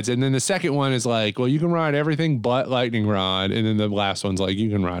shit rides. And then the second one is like, well, you can ride everything but Lightning Rod. And then the last one's like, you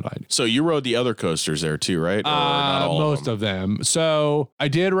can ride Lightning. So you rode the other coasters there too, right? Or not all most of them. So I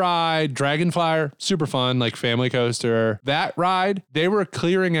did ride Dragon Flyer, super fun, like family coaster. That ride, they were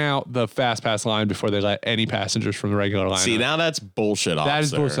clearing out the Fast Pass line before they let any passengers from the regular line. See, now that's bullshit. That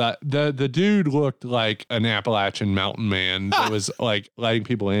is bullshit. The dude looked like an Appalachian mountain man that was like letting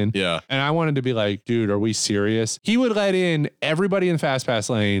people in. Yeah. And I wanted to be like, dude, are we serious? He would let in everybody in the Fast Pass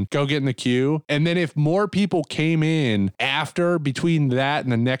lane, go get in the queue. And then if more people came in after, between that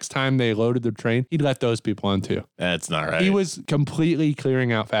and the next time they loaded the train, he'd let those people on too. That's not right. He was completely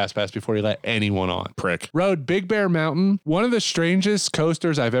clearing out Fast Pass before he let anyone on. Prick. Rode Big Bear Mountain, one of the strangest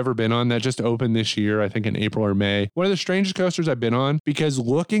coasters I've ever been on that just opened this year, I think in April or May. One of the strangest coasters I've been on because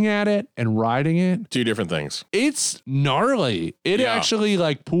looking at it and riding it, two different things. It's gnarly. It actually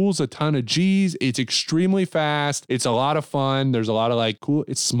like pulls a ton of G's. It's extremely fast. It's a lot of fun. There's a lot of like cool,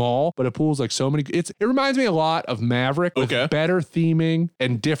 it's small, but it pulls like so many. It reminds me a lot of Maverick with better theming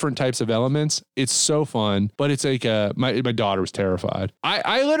and different types of elements. It's so fun, but it's like my daughter was terrified.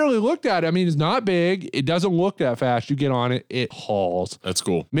 I literally looked at it. I mean, it's not big. It doesn't look that fast. You get on it, it hauls. That's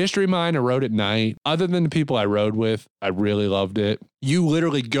cool. Mystery Mine, I rode at night. Other than the people I rode with, I really loved it. you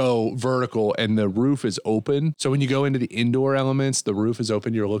literally go vertical and the roof is open. So when you go into the indoor elements, the roof is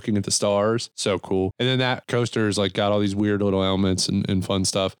open. You're looking at the stars. So cool. And then that coaster is like got all these weird little elements and fun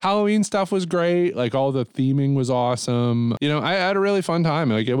stuff. Halloween stuff was great. Like all the theming was awesome. You know, I had a really fun time.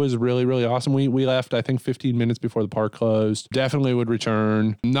 Like it was really, really awesome. We left, I think 15 minutes before the park closed. Definitely would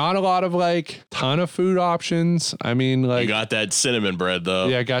return. Not a lot of like ton of food options. I mean, like you got that cinnamon bread though.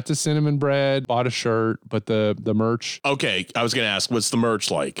 Yeah, I got the cinnamon bread, bought a shirt, but the merch. Okay, I was gonna ask, what's the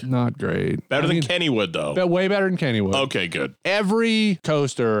merch like? Not great. Better than Kennywood though. But way better than Kennywood. Okay, good. Every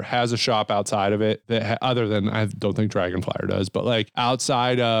coaster has a shop outside of it that other than I don't think Dragonflyer does, but like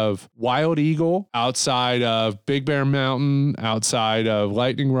outside of Wild Eagle, outside of Big Bear Mountain, outside of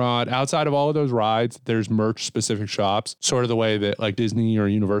Lightning Rod, outside of all of those rides, there's merch specific shops, sort of the way that like Disney or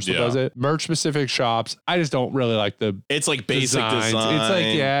Universal does it. Merch specific shops. I just don't really like it's like basic design. It's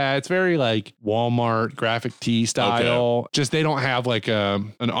like, yeah, it's very like Walmart graphic tee style. Okay. Just they don't have like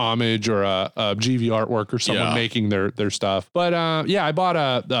an homage or a GV artwork or someone making their stuff. But yeah, I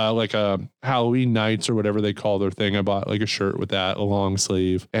bought like a Halloween Nights or whatever they call their thing. I bought like a shirt with that, a long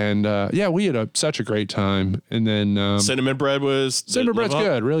sleeve. And yeah, we had such a great time. And then cinnamon bread's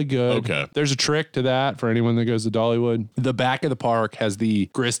good, really good. Okay. There's a trick to that for anyone that goes to Dollywood. The back of the park has the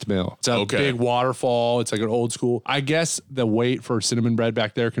grist mill. It's a big waterfall. It's like an old school. I guess the wait for cinnamon bread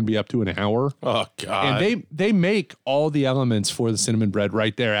back there can be up to an hour. Oh God. And they make all the elements for the cinnamon bread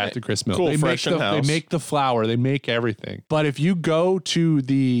right there at the grist mill. Cool, they fresh make in-house. They make the flour, they make everything. But if you go to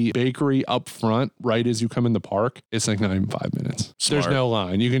the bakery up front right as you come in the park, it's like not even 5 minutes. Smart. There's no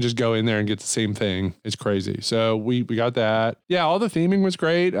line. You can just go in there and get the same thing. It's crazy. So we got that. Yeah, all the theming was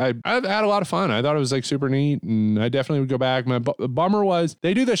great. I had a lot of fun. I thought it was like super neat, and I definitely would go back. My bummer was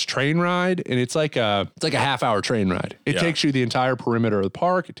they do this train ride, and it's like a half-hour train ride. It takes you the entire perimeter of the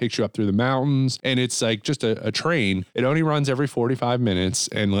park. It takes you up through the mountains, and it's like just a train. It only runs every 45 minutes,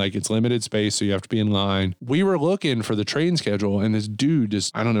 and like it's limited space, so you have to be in line. We were looking for the train schedule, and this dude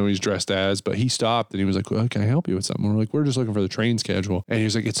just, I don't know what he's dressed as, but he stopped and he was like, well, can I help you with something? We're like, we're just looking for the train schedule. And he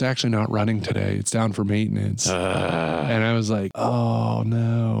was like, it's actually not running today. It's down for maintenance. And I was like, oh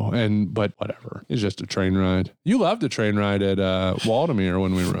no. But whatever. It's just a train ride. You loved a train ride at Waldemere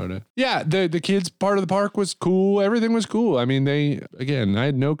when we rode it. Yeah, the kids part of the park was cool. Everything was cool. I mean, I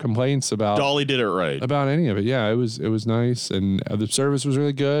had no complaints about Dolly did it right. About any of it. Yeah, it was nice, and the service was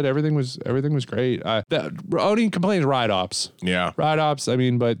really good. Everything was great. The only complaint is ride ops. Yeah. Ride ops, I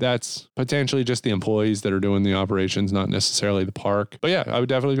mean, but that's potentially just the employees that are doing the operations, not necessarily the park. But yeah, I would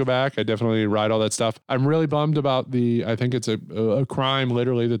definitely go back. I'd definitely ride all that stuff. I'm really bummed about I think it's a crime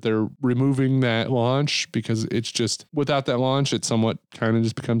literally that they're removing that launch, because it's just, without that launch, it somewhat kind of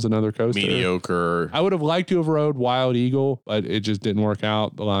just becomes another coaster. Mediocre. I would have liked to have rode Wild Eagle, but it just didn't work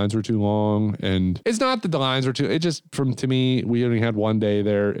out. The lines were too long, and it's not that the lines were it just, to me, we only had one day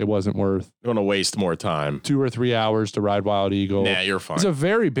there. It wasn't worth. You want to waste more time. 2 or 3 hours to ride Wild Eagle. Nah, you're fine. It's a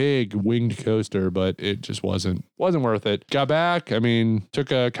very big winged coaster, but it just wasn't worth it. Got back. I mean,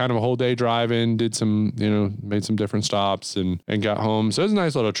 took a kind of a whole day driving, did some, made some different stops and got home. So it was a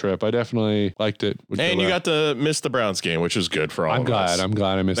nice little trip. I definitely liked it. And you got to miss the Browns game, which was good for all of us. I'm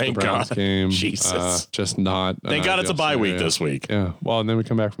glad I missed the Browns game. Jesus. Just not. Thank God it's a bye week this week. Yeah. Well, and then we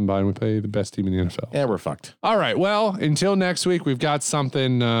come back from bye and we play the best team in the NFL. Yeah, we're fucked. All right. Well, until next week, we've got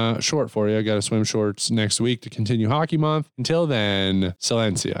something short for you. I got to swim shorts next week to continue hockey month. Until then,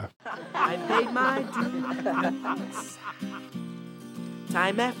 Silencia. I paid my dues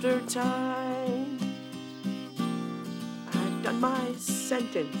time after time. I've done my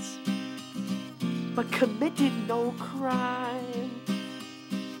sentence, but committed no crime.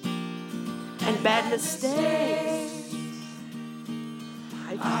 And bad mistakes,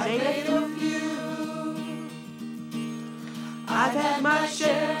 I've made a few. I've had my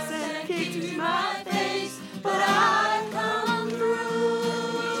share